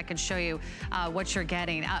quick, I can show you what you're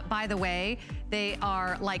getting. By the way, they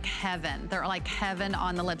are like heaven. They're like heaven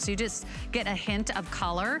on the lips. You just get a hint of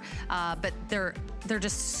color, but they're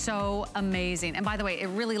just so amazing. And by the way, it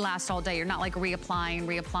really lasts all day. You're not like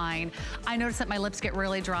reapplying. I notice that my lips get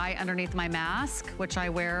really dry underneath my mask, which I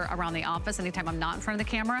wear around the office anytime I'm not in front of the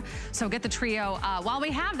camera. So get the trio while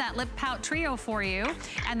we have that lip pout trio for you,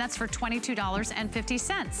 and that's for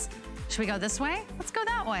 $22.50. Should we go this way? Let's go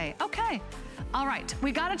that way. Okay. All right,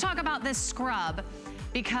 we gotta talk about this scrub,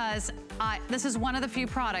 because this is one of the few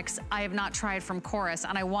products I have not tried from Korres,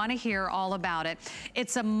 and I wanna hear all about it.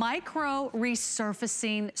 It's a micro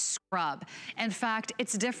resurfacing scrub. In fact,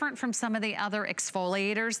 it's different from some of the other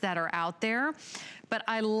exfoliators that are out there, but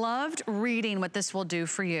I loved reading what this will do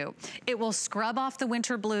for you. It will scrub off the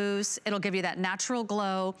winter blues. It'll give you that natural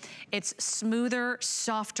glow. It's smoother,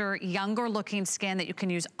 softer, younger looking skin that you can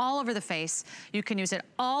use all over the face. You can use it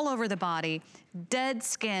all over the body. Dead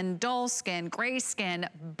skin, dull skin, gray skin,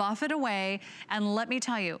 buff it away. And let me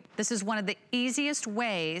tell you, this is one of the easiest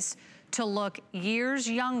ways to look years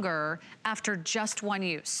younger after just one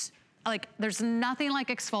use. Like, there's nothing like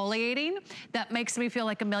exfoliating that makes me feel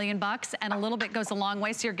like $1 million, and a little bit goes a long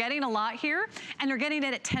way. So you're getting a lot here, and you're getting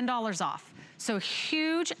it at $10 off. So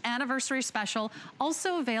huge anniversary special,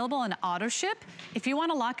 also available in auto ship. If you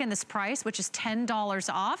wanna lock in this price, which is $10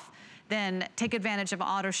 off, then take advantage of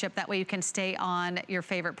auto ship. That way you can stay on your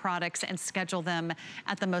favorite products and schedule them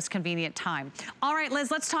at the most convenient time. All right, Liz,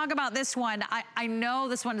 let's talk about this one. I know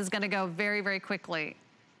this one is gonna go very, very quickly.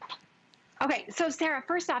 Okay, so Sarah,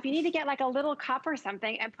 first off, you need to get like a little cup or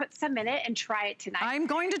something and put some in it and try it tonight. I'm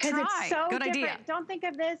going to try. Because it's so Good different. idea. Don't think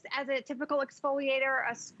of this as a typical exfoliator,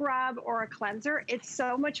 a scrub, or a cleanser. It's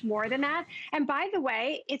so much more than that. And by the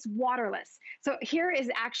way, it's waterless. So here is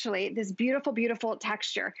actually this beautiful, beautiful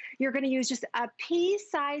texture. You're going to use just a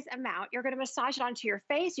pea-size amount. You're going to massage it onto your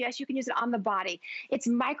face. Yes, you can use it on the body. It's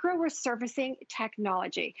micro-resurfacing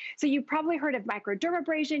technology. So you've probably heard of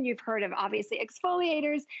microdermabrasion. You've heard of, obviously,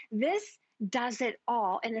 exfoliators. This does it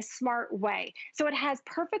all in a smart way. So it has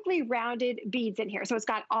perfectly rounded beads in here. So it's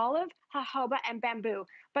got olive, jojoba, and bamboo,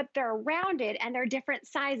 but they're rounded and they're different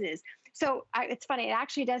sizes. So it's funny, it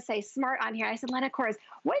actually does say smart on here. I said, Lena Korres,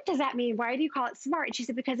 what does that mean? Why do you call it smart? And she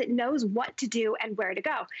said, because it knows what to do and where to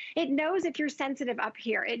go. It knows if you're sensitive up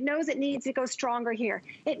here. It knows it needs to go stronger here.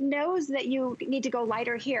 It knows that you need to go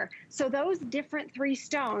lighter here. So those different 3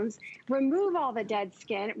 stones remove all the dead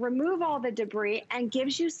skin, remove all the debris, and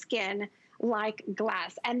gives you skin like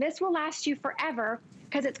glass. And this will last you forever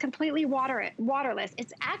because it's completely waterless.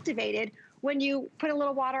 It's activated when you put a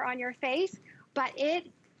little water on your face, but it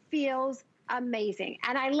feels amazing.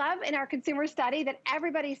 And I love in our consumer study that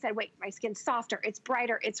everybody said, wait, my skin's softer, it's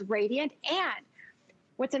brighter, it's radiant. And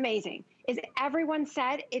what's amazing is everyone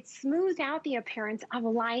said it smoothed out the appearance of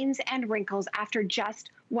lines and wrinkles after just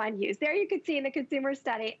 1 use. There you can see in the consumer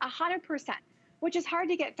study, 100%. Which is hard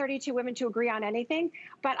to get 32 women to agree on anything,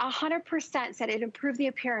 but 100% said it improved the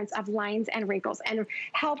appearance of lines and wrinkles and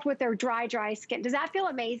helped with their dry skin. Does that feel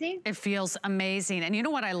amazing? It feels amazing. And you know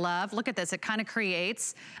what I love? Look at this. It kind of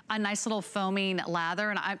creates a nice little foaming lather.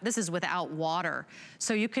 And this is without water.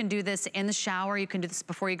 So you can do this in the shower. You can do this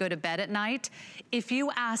before you go to bed at night. If you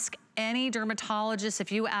ask any dermatologist,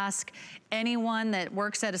 if you ask anyone that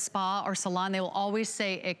works at a spa or salon, they will always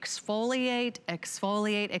say exfoliate,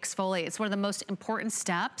 exfoliate, exfoliate. It's one of the most important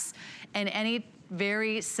steps in any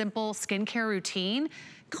very simple skincare routine.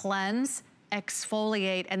 Cleanse,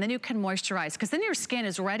 exfoliate, and then you can moisturize, because then your skin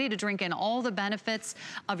is ready to drink in all the benefits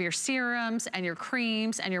of your serums and your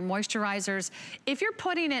creams and your moisturizers. If you're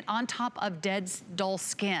putting it on top of dead, dull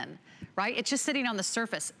skin, right? It's just sitting on the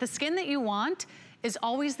surface. The skin that you want is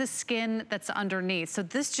always the skin that's underneath. So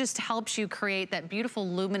this just helps you create that beautiful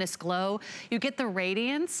luminous glow. You get the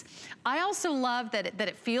radiance. I also love that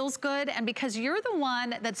it feels good, and because you're the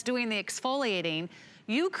one that's doing the exfoliating,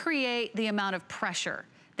 you create the amount of pressure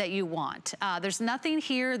that you want. There's nothing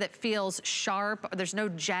here that feels sharp. There's no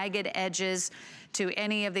jagged edges to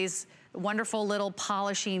any of these wonderful little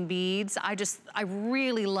polishing beads. I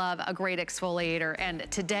really love a great exfoliator, and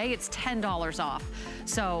today it's $10 off.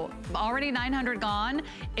 So already 900 gone.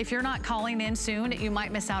 If you're not calling in soon, you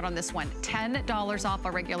might miss out on this one. $10 off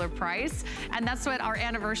a regular price, and that's what our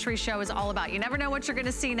anniversary show is all about. You never know what you're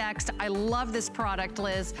gonna see next. I love this product,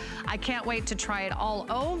 Liz. I can't wait to try it all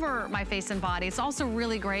over my face and body. It's also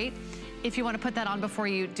really great if you want to put that on before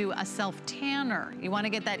you do a self-tanner. You want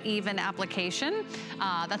to get that even application.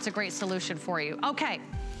 That's a great solution for you. Okay.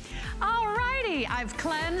 Alrighty, I've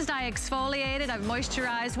cleansed, I exfoliated, I've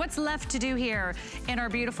moisturized. What's left to do here in our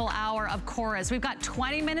beautiful hour of Korres? We've got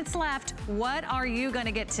 20 minutes left. What are you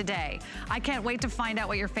gonna get today? I can't wait to find out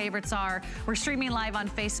what your favorites are. We're streaming live on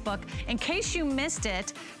Facebook. In case you missed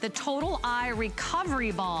it, the Total Eye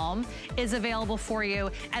Recovery Balm is available for you,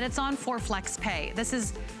 and it's on for FlexPay. This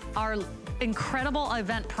is our incredible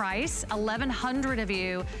event price. 1,100 of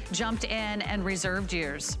you jumped in and reserved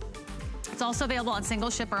yours. It's also available on single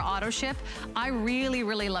ship or auto ship. I really,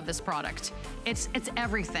 really love this product. It's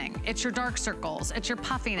everything. It's your dark circles, it's your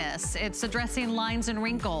puffiness, it's addressing lines and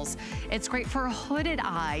wrinkles. It's great for a hooded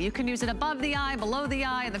eye. You can use it above the eye, below the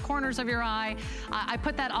eye, in the corners of your eye. I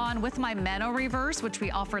put that on with my Meno Reverse, which we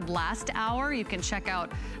offered last hour. You can check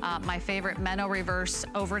out my favorite Meno Reverse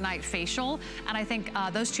overnight facial. And I think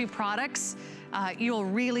those two products, you'll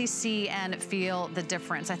really see and feel the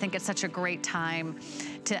difference. I think it's such a great time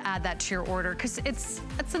to add that to your order, because it's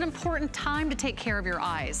an important time to take care of your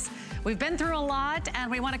eyes. We've been through a lot, and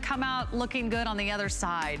we want to come out looking good on the other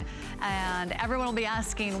side. And everyone will be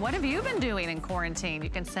asking, what have you been doing in quarantine? You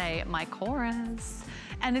can say, my Korres.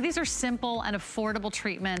 And these are simple and affordable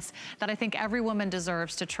treatments that I think every woman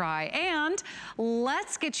deserves to try. And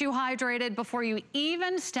let's get you hydrated before you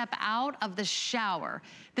even step out of the shower.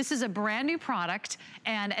 This is a brand new product,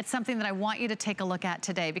 and it's something that I want you to take a look at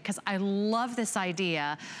today, because I love this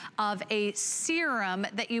idea of a serum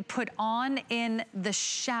that you put on in the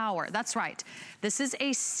shower. That's right. This is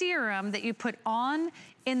a serum that you put on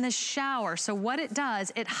in the shower. So what it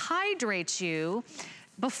does, it hydrates you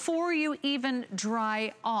before you even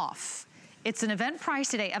dry off. It's an event price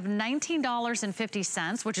today of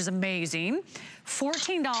 $19.50, which is amazing.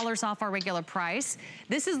 $14 off our regular price.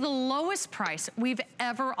 This is the lowest price we've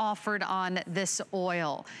ever offered on this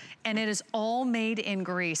oil. And it is all made in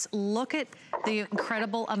Greece. Look at the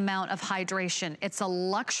incredible amount of hydration. It's a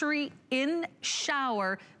luxury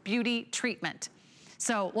in-shower beauty treatment.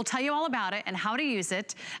 So we'll tell you all about it and how to use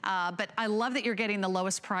it, but I love that you're getting the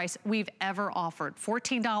lowest price we've ever offered.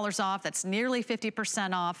 $14 off, that's nearly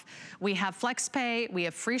 50% off. We have FlexPay, we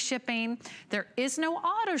have free shipping. There is no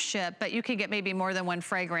auto ship, but you can get maybe more than one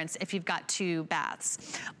fragrance if you've got 2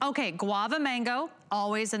 baths. Okay, Guava Mango,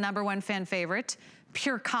 always a #1 fan favorite.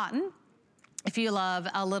 Pure Cotton, if you love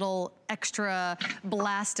a little extra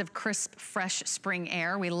blast of crisp, fresh spring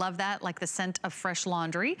air. We love that, like the scent of fresh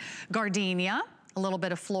laundry. Gardenia, a little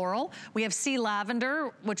bit of floral. We have Sea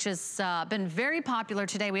Lavender, which has been very popular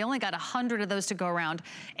today. We only got 100 of those to go around.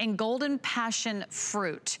 And Golden Passion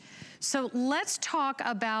Fruit. So let's talk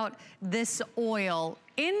about this oil.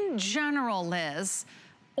 In general, Liz,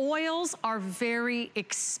 oils are very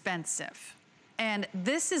expensive. And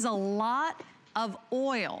this is a lot of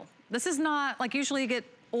oil. This is not, like usually you get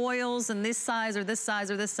oils in this size or this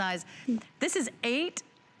size or this size. This is 8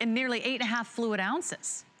 and nearly 8.5 fluid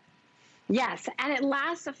ounces. Yes, and it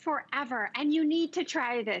lasts forever, and you need to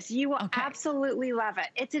try this. You will absolutely love it.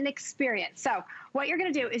 It's an experience. So what you're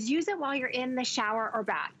gonna do is use it while you're in the shower or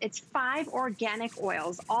bath. It's 5 organic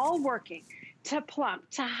oils, all working to plump,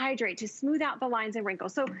 to hydrate, to smooth out the lines and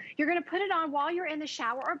wrinkles. So you're gonna put it on while you're in the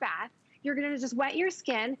shower or bath. You're gonna just wet your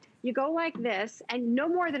skin. You go like this, and no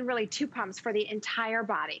more than really 2 pumps for the entire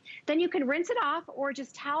body. Then you can rinse it off or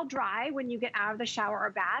just towel dry when you get out of the shower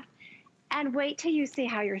or bath. And wait till you see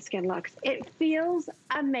how your skin looks. It feels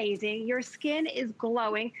amazing. Your skin is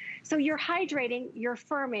glowing. So you're hydrating, you're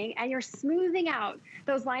firming, and you're smoothing out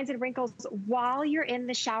those lines and wrinkles while you're in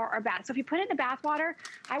the shower or bath. So if you put it in the bath water,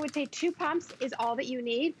 I would say 2 pumps is all that you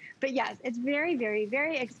need. But yes, it's very, very,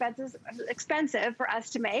 very expensive for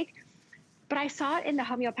us to make. But I saw it in the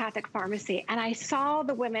homeopathic pharmacy, and I saw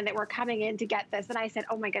the women that were coming in to get this, and I said,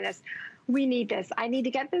 oh my goodness, we need this. I need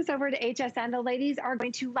to get this over to HSN. The ladies are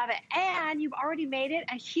going to love it. And you've already made it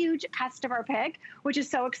a huge customer pick, which is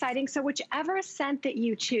so exciting. So whichever scent that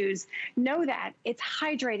you choose, know that it's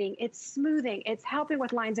hydrating, it's smoothing, it's helping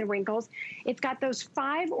with lines and wrinkles. It's got those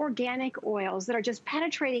 5 organic oils that are just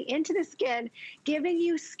penetrating into the skin, giving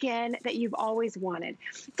you skin that you've always wanted.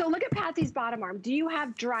 So look at Patsy's bottom arm. Do you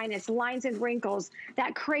have dryness, lines and wrinkles,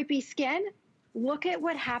 that crepey skin? Look at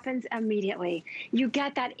what happens immediately. You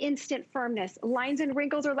get that instant firmness. Lines and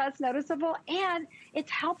wrinkles are less noticeable, and it's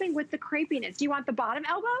helping with the crepiness. Do you want the bottom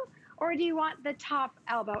elbow, or do you want the top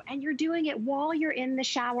elbow? And you're doing it while you're in the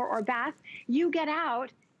shower or bath. You get out,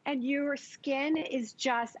 and your skin is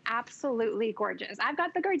just absolutely gorgeous. I've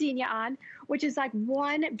got the gardenia on, which is like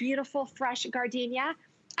one beautiful, fresh gardenia.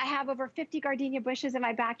 I have over 50 gardenia bushes in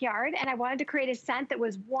my backyard, and I wanted to create a scent that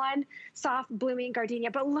was one soft blooming gardenia.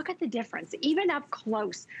 But look at the difference, even up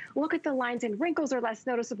close. Look at the lines and wrinkles are less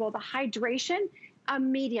noticeable. The hydration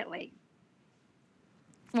immediately.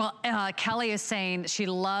 Well, Kelly is saying she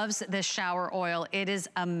loves this shower oil. It is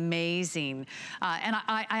amazing. And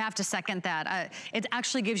I have to second that. It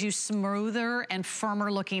actually gives you smoother and firmer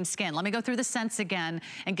looking skin. Let me go through the scents again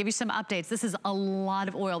and give you some updates. This is a lot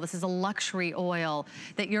of oil. This is a luxury oil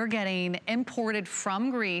that you're getting imported from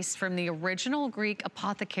Greece, from the original Greek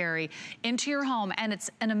apothecary into your home, and it's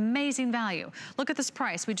an amazing value. Look at this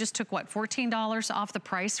price. We just took, what, $14 off the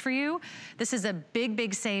price for you? This is a big,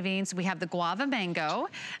 big savings. We have the Guava Mango,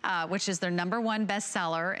 which is their #1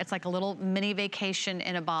 bestseller. It's like a little mini vacation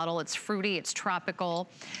in a bottle. It's fruity, it's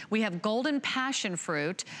tropical. We have Golden Passion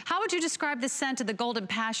Fruit. How would you describe the scent of the Golden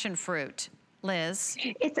Passion Fruit, Liz?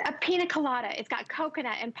 It's a pina colada. It's got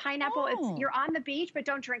coconut and pineapple. Oh. You're on the beach, but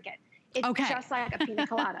don't drink it. It's just like a pina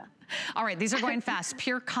colada. All right, these are going fast.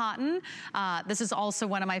 Pure Cotton. This is also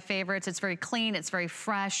one of my favorites. It's very clean, it's very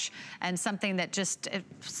fresh, and something that just, it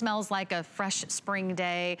smells like a fresh spring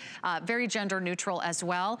day. Very gender neutral as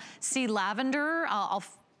well. Sea Lavender,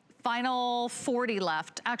 final 40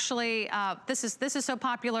 left. Actually, this is so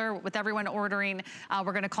popular with everyone ordering.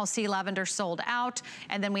 We're gonna call Sea Lavender sold out.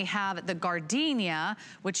 And then we have the Gardenia,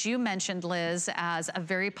 which you mentioned, Liz, as a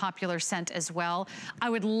very popular scent as well.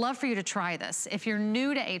 I would love for you to try this. If you're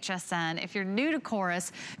new to HSN, if you're new to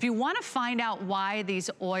Korres, if you wanna find out why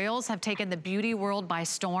these oils have taken the beauty world by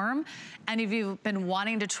storm, and if you've been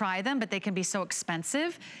wanting to try them, but they can be so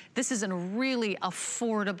expensive, this is a really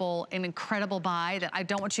affordable and incredible buy that I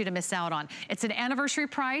don't want you to to miss out on. It's an anniversary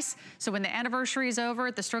price, so when the anniversary is over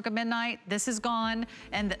at the stroke of midnight, this is gone,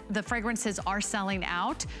 and the fragrances are selling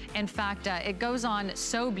out. In fact, it goes on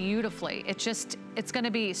so beautifully. It's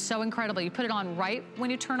gonna be so incredible. You put it on right when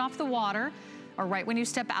you turn off the water, or right when you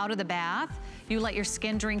step out of the bath. You let your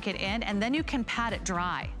skin drink it in, and then you can pat it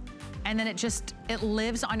dry. And then it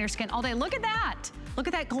lives on your skin all day. Look at that. Look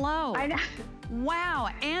at that glow. I know. Wow,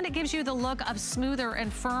 and it gives you the look of smoother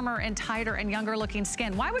and firmer and tighter and younger looking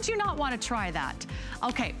skin. Why would you not want to try that?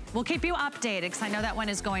 Okay, we'll keep you updated because I know that one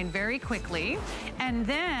is going very quickly. And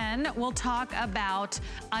then we'll talk about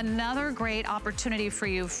another great opportunity for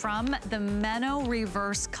you from the Meno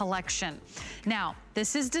Reverse collection. Now,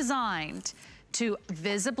 this is designed to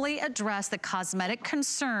visibly address the cosmetic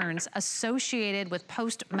concerns associated with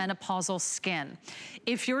postmenopausal skin.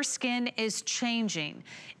 If your skin is changing,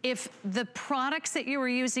 if the products that you were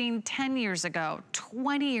using 10 years ago,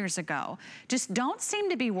 20 years ago, just don't seem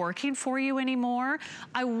to be working for you anymore,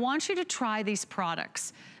 I want you to try these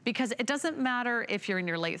products. Because it doesn't matter if you're in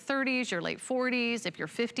your late 30s, your late 40s, if you're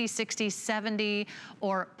 50, 60, 70,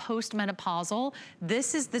 or postmenopausal,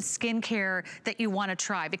 this is the skincare that you wanna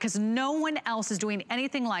try because no one else is doing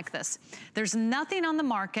anything like this. There's nothing on the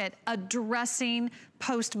market addressing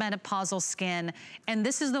postmenopausal skin, and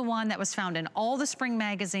this is the one that was found in all the spring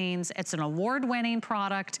magazines. It's an award-winning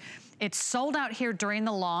product. It's sold out here during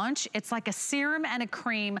the launch. It's like a serum and a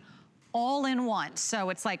cream all in one. So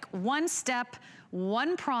it's like one step,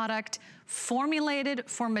 one product formulated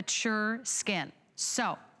for mature skin.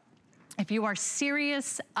 So if you are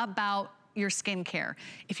serious about your skincare,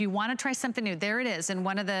 if you want to try something new, there it is in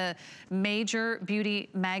one of the major beauty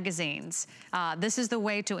magazines. This is the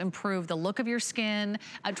way to improve the look of your skin,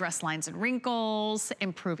 address lines and wrinkles,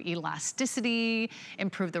 improve elasticity,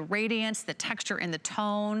 improve the radiance, the texture and the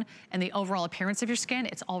tone, and the overall appearance of your skin.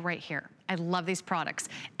 It's all right here. I love these products.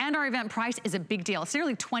 And our event price is a big deal. It's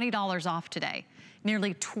nearly $20 off today.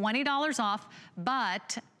 Nearly $20 off,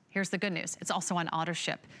 but here's the good news. It's also on auto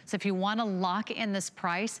ship. So if you wanna lock in this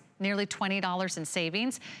price, nearly $20 in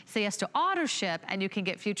savings, say yes to auto ship and you can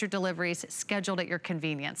get future deliveries scheduled at your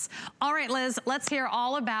convenience. All right, Liz, let's hear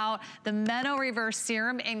all about the Meno Reverse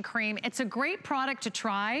Serum and Cream. It's a great product to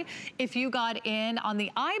try. If you got in on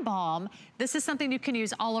the eye balm, this is something you can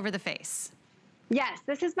use all over the face. Yes,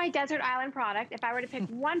 this is my desert island product. If I were to pick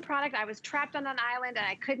one product, I was trapped on an island and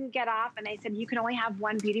I couldn't get off and they said you can only have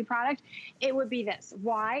one beauty product, it would be this.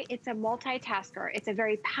 Why? It's a multitasker. It's a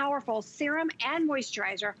very powerful serum and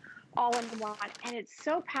moisturizer all in one. And it's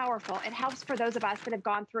so powerful. It helps for those of us that have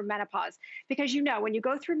gone through menopause. Because you know, when you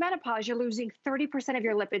go through menopause, you're losing 30% of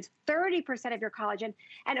your lipids, 30% of your collagen,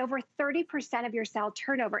 and over 30% of your cell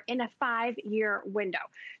turnover in a 5-year window.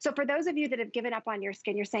 So for those of you that have given up on your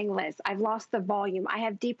skin, you're saying, Liz, I've lost the volume. I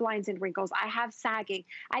have deep lines and wrinkles. I have sagging.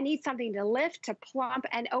 I need something to lift, to plump,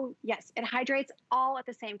 and oh yes, it hydrates all at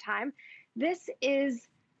the same time. This is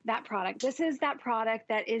that product. This is that product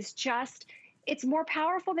that is just, it's more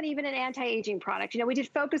powerful than even an anti-aging product. You know, we did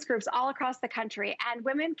focus groups all across the country and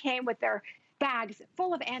women came with their bags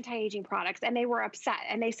full of anti-aging products and they were upset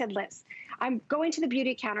and they said, Liz, I'm going to the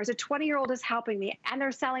beauty counters, a 20-year-old is helping me and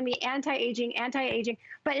they're selling me anti-aging,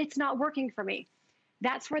 but it's not working for me.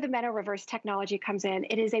 That's where the Meno Reverse technology comes in.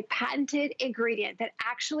 It is a patented ingredient that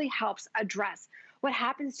actually helps address what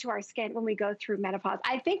happens to our skin when we go through menopause.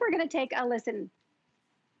 I think we're gonna take a listen.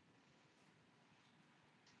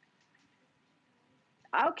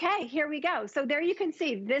 Okay, here we go. So there you can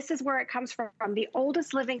see, this is where it comes from, the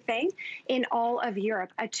oldest living thing in all of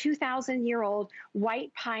Europe, a 2,000-year-old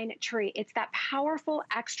white pine tree. It's that powerful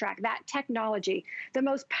extract, that technology, the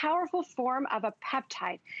most powerful form of a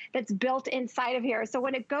peptide that's built inside of here. So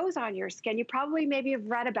when it goes on your skin, you probably maybe have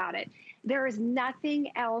read about it. There is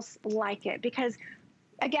nothing else like it because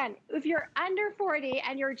again, if you're under 40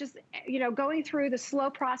 and you're just, you know, going through the slow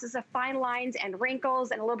process of fine lines and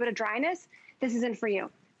wrinkles and a little bit of dryness, this isn't for you.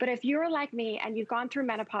 But if you're like me and you've gone through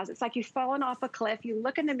menopause, it's like you've fallen off a cliff, you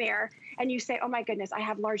look in the mirror and you say, oh my goodness, I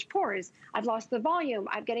have large pores, I've lost the volume,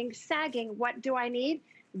 I'm getting sagging, what do I need?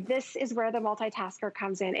 This is where the multitasker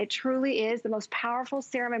comes in. It truly is the most powerful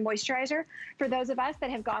serum and moisturizer for those of us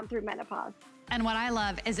that have gone through menopause. And what I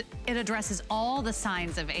love is it addresses all the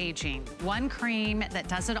signs of aging. One cream that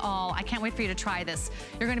does it all. I can't wait for you to try this.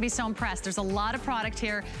 You're gonna be so impressed. There's a lot of product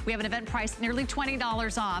here. We have an event price nearly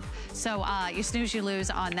 $20 off. So you snooze, you lose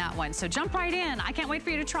on that one. So jump right in. I can't wait for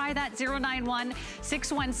you to try that.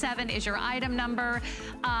 091617 is your item number.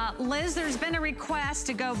 Liz, there's been a request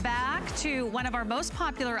to go back to one of our most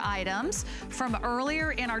popular items from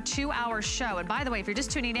earlier in our 2-hour show. And by the way, if you're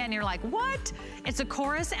just tuning in, you're like, what? It's a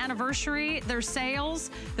Korres anniversary. There's There's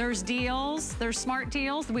sales, there's deals, there's smart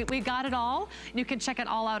deals. We got it all. You can check it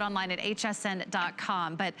all out online at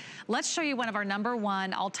hsn.com. But let's show you one of our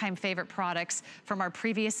 #1 all-time favorite products from our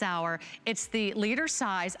previous hour. It's the liter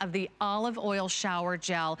size of the olive oil shower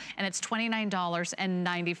gel, and it's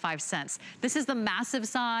 $29.95. This is the massive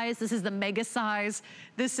size. This is the mega size.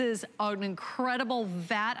 This is an incredible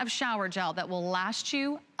vat of shower gel that will last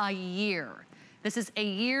you a year. This is a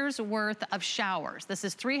year's worth of showers. This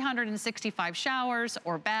is 365 showers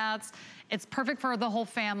or baths. It's perfect for the whole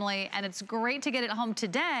family, and it's great to get it home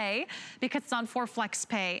today because it's on 4 flex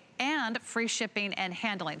pay and free shipping and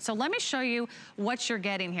handling. So let me show you what you're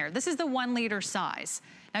getting here. This is the 1 liter size.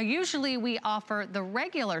 Now, usually we offer the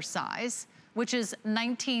regular size, which is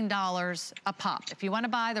 $19 a pop. If you wanna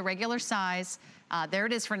buy the regular size, there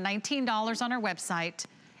it is for $19 on our website.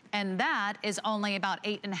 And that is only about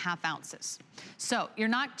 8.5 ounces. So you're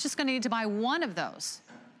not just gonna need to buy 1 of those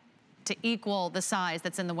to equal the size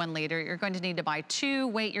that's in the 1 liter. You're going to need to buy 2.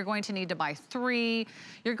 Wait, you're going to need to buy 3.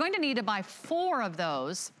 You're going to need to buy 4 of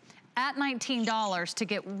those at $19 to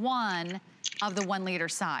get 1 of the 1 liter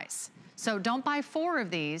size. So don't buy 4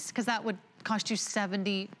 of these because that would cost you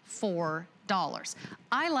 $74.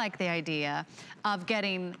 I like the idea of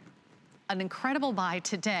getting an incredible buy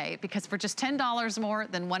today because for just $10 more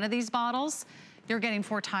than 1 of these bottles, you're getting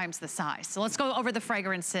 4 times the size. So let's go over the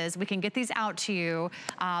fragrances. We can get these out to you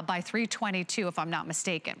by 3/22 if I'm not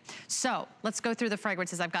mistaken. So let's go through the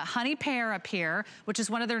fragrances. I've got Honey Pear up here, which is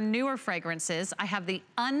one of their newer fragrances. I have the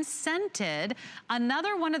Unscented,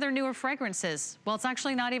 another one of their newer fragrances. Well, it's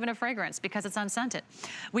actually not even a fragrance because it's unscented.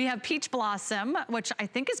 We have Peach Blossom, which I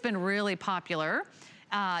think has been really popular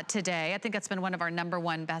today. I think it's been one of our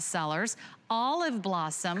 #1 bestsellers. Olive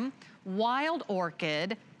Blossom, Wild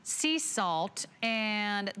Orchid, Sea Salt,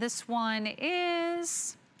 and this one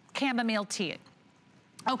is Chamomile Tea.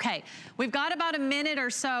 Okay, we've got about a minute or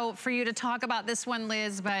so for you to talk about this one,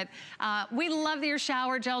 Liz, but we love your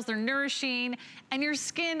shower gels. They're nourishing, and your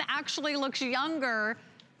skin actually looks younger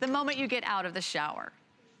the moment you get out of the shower.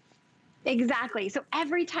 Exactly. So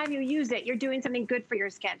every time you use it, you're doing something good for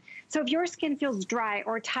your skin. So if your skin feels dry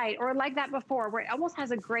or tight or like that before, where it almost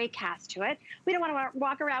has a gray cast to it, we don't want to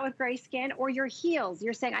walk around with gray skin. Or your heels,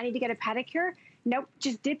 you're saying, I need to get a pedicure. Nope,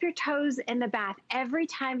 just dip your toes in the bath. Every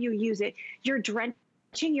time you use it, you're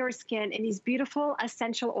drenching your skin in these beautiful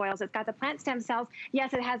essential oils. It's got the plant stem cells.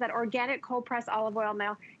 Yes, it has that organic cold pressed olive oil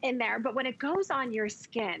in there, but when it goes on your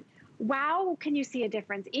skin, wow, can you see a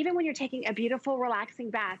difference? Even when you're taking a beautiful, relaxing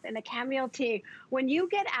bath in the chamomile tea, when you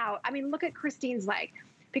get out, I mean, look at Christine's leg.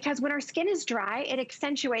 Because when our skin is dry, it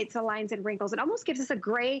accentuates the lines and wrinkles. It almost gives us a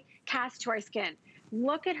gray cast to our skin.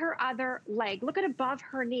 Look at her other leg. Look at above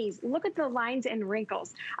her knees. Look at the lines and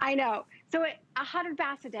wrinkles. I know. So 100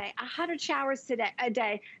 baths a day, 100 showers a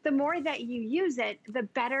day, the more that you use it, the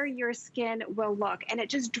better your skin will look. And it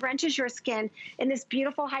just drenches your skin in this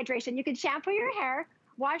beautiful hydration. You can shampoo your hair,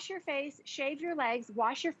 wash your face, shave your legs,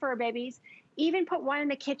 wash your fur babies, even put one in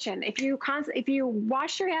the kitchen. If you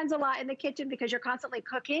wash your hands a lot in the kitchen because you're constantly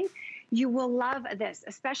cooking, you will love this,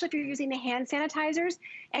 especially if you're using the hand sanitizers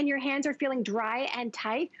and your hands are feeling dry and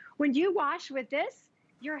tight. When you wash with this,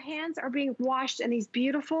 your hands are being washed in these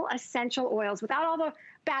beautiful essential oils without all the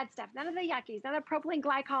bad stuff, none of the yuckies, none of the propylene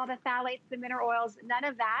glycol, the phthalates, the mineral oils, none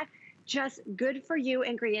of that, just good for you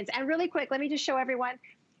ingredients. And really quick, let me just show everyone,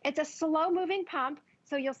 it's a slow moving pump.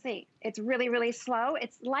 So you'll see, it's really, really slow.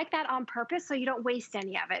 It's like that on purpose so you don't waste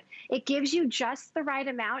any of it. It gives you just the right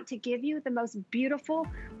amount to give you the most beautiful,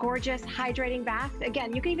 gorgeous, hydrating bath.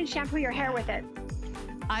 Again, you can even shampoo your hair with it.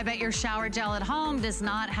 I bet your shower gel at home does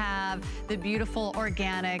not have the beautiful,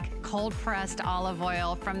 organic, cold-pressed olive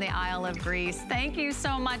oil from the Isle of Greece. Thank you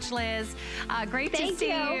so much, Liz. Great to see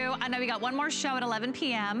you. I know we got one more show at 11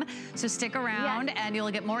 p.m., so stick around and you'll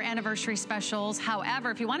get more anniversary specials.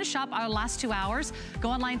 However, if you want to shop our last 2 hours, go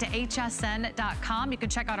online to hsn.com. You can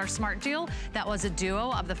check out our smart deal. That was a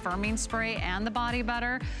duo of the firming spray and the body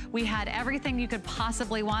butter. We had everything you could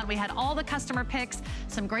possibly want. We had all the customer picks,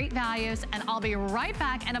 some great values, and I'll be right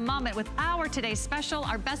back in a moment with our today's special,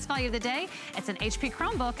 our best value of the day. It's an HP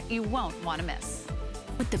Chromebook you won't want to miss.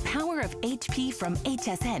 With the power of HP from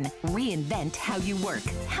HSN, reinvent how you work,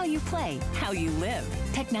 how you play, how you live.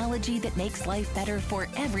 Technology that makes life better for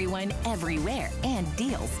everyone, everywhere, and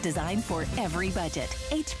deals designed for every budget.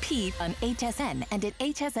 HP on HSN and at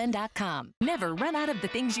hsn.com. Never run out of the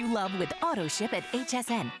things you love with AutoShip at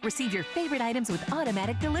HSN. Receive your favorite items with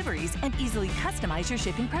automatic deliveries and easily customize your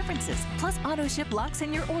shipping preferences. Plus, AutoShip locks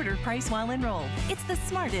in your order price while enrolled. It's the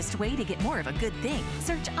smartest way to get more of a good thing.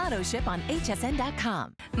 Search AutoShip on hsn.com.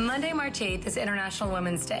 Monday, March 8th is International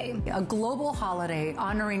Women's Day, a global holiday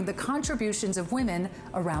honoring the contributions of women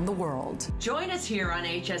around the world. Join us here on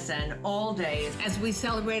HSN all day as we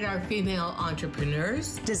celebrate our female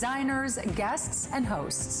entrepreneurs, designers, guests, and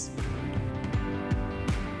hosts.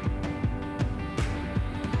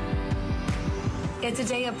 It's a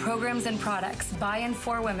day of programs and products by and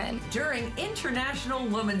for women during International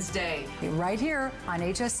Women's Day. Right here on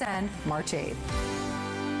HSN, March 8th.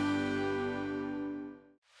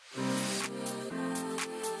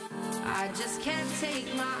 I just can't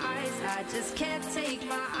take my eyes, I just can't take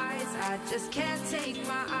my eyes, I just can't take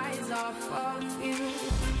my eyes off of you.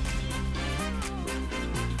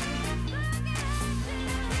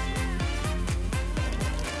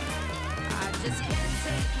 I just can't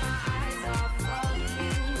take my eyes off of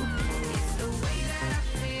you. It's the way that I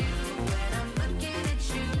feel when I'm looking at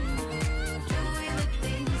you, doing the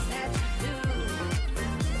things that you do.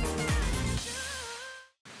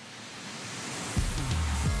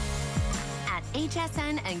 At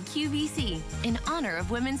HSN and QVC, in honor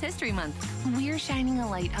of Women's History Month, we're shining a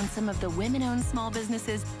light on some of the women-owned small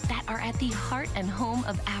businesses that are at the heart and home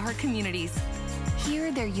of our communities.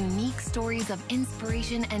 Hear their unique stories of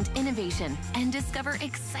inspiration and innovation, and discover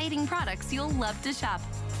exciting products you'll love to shop.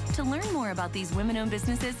 To learn more about these women-owned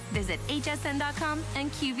businesses, visit hsn.com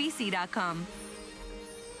and qvc.com.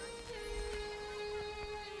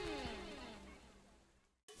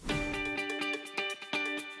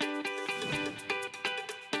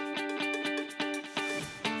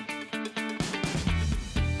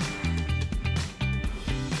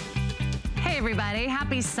 Hey everybody,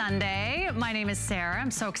 happy Sunday. My name is Sarah.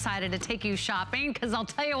 I'm so excited to take you shopping because I'll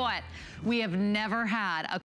tell you what, we have never had a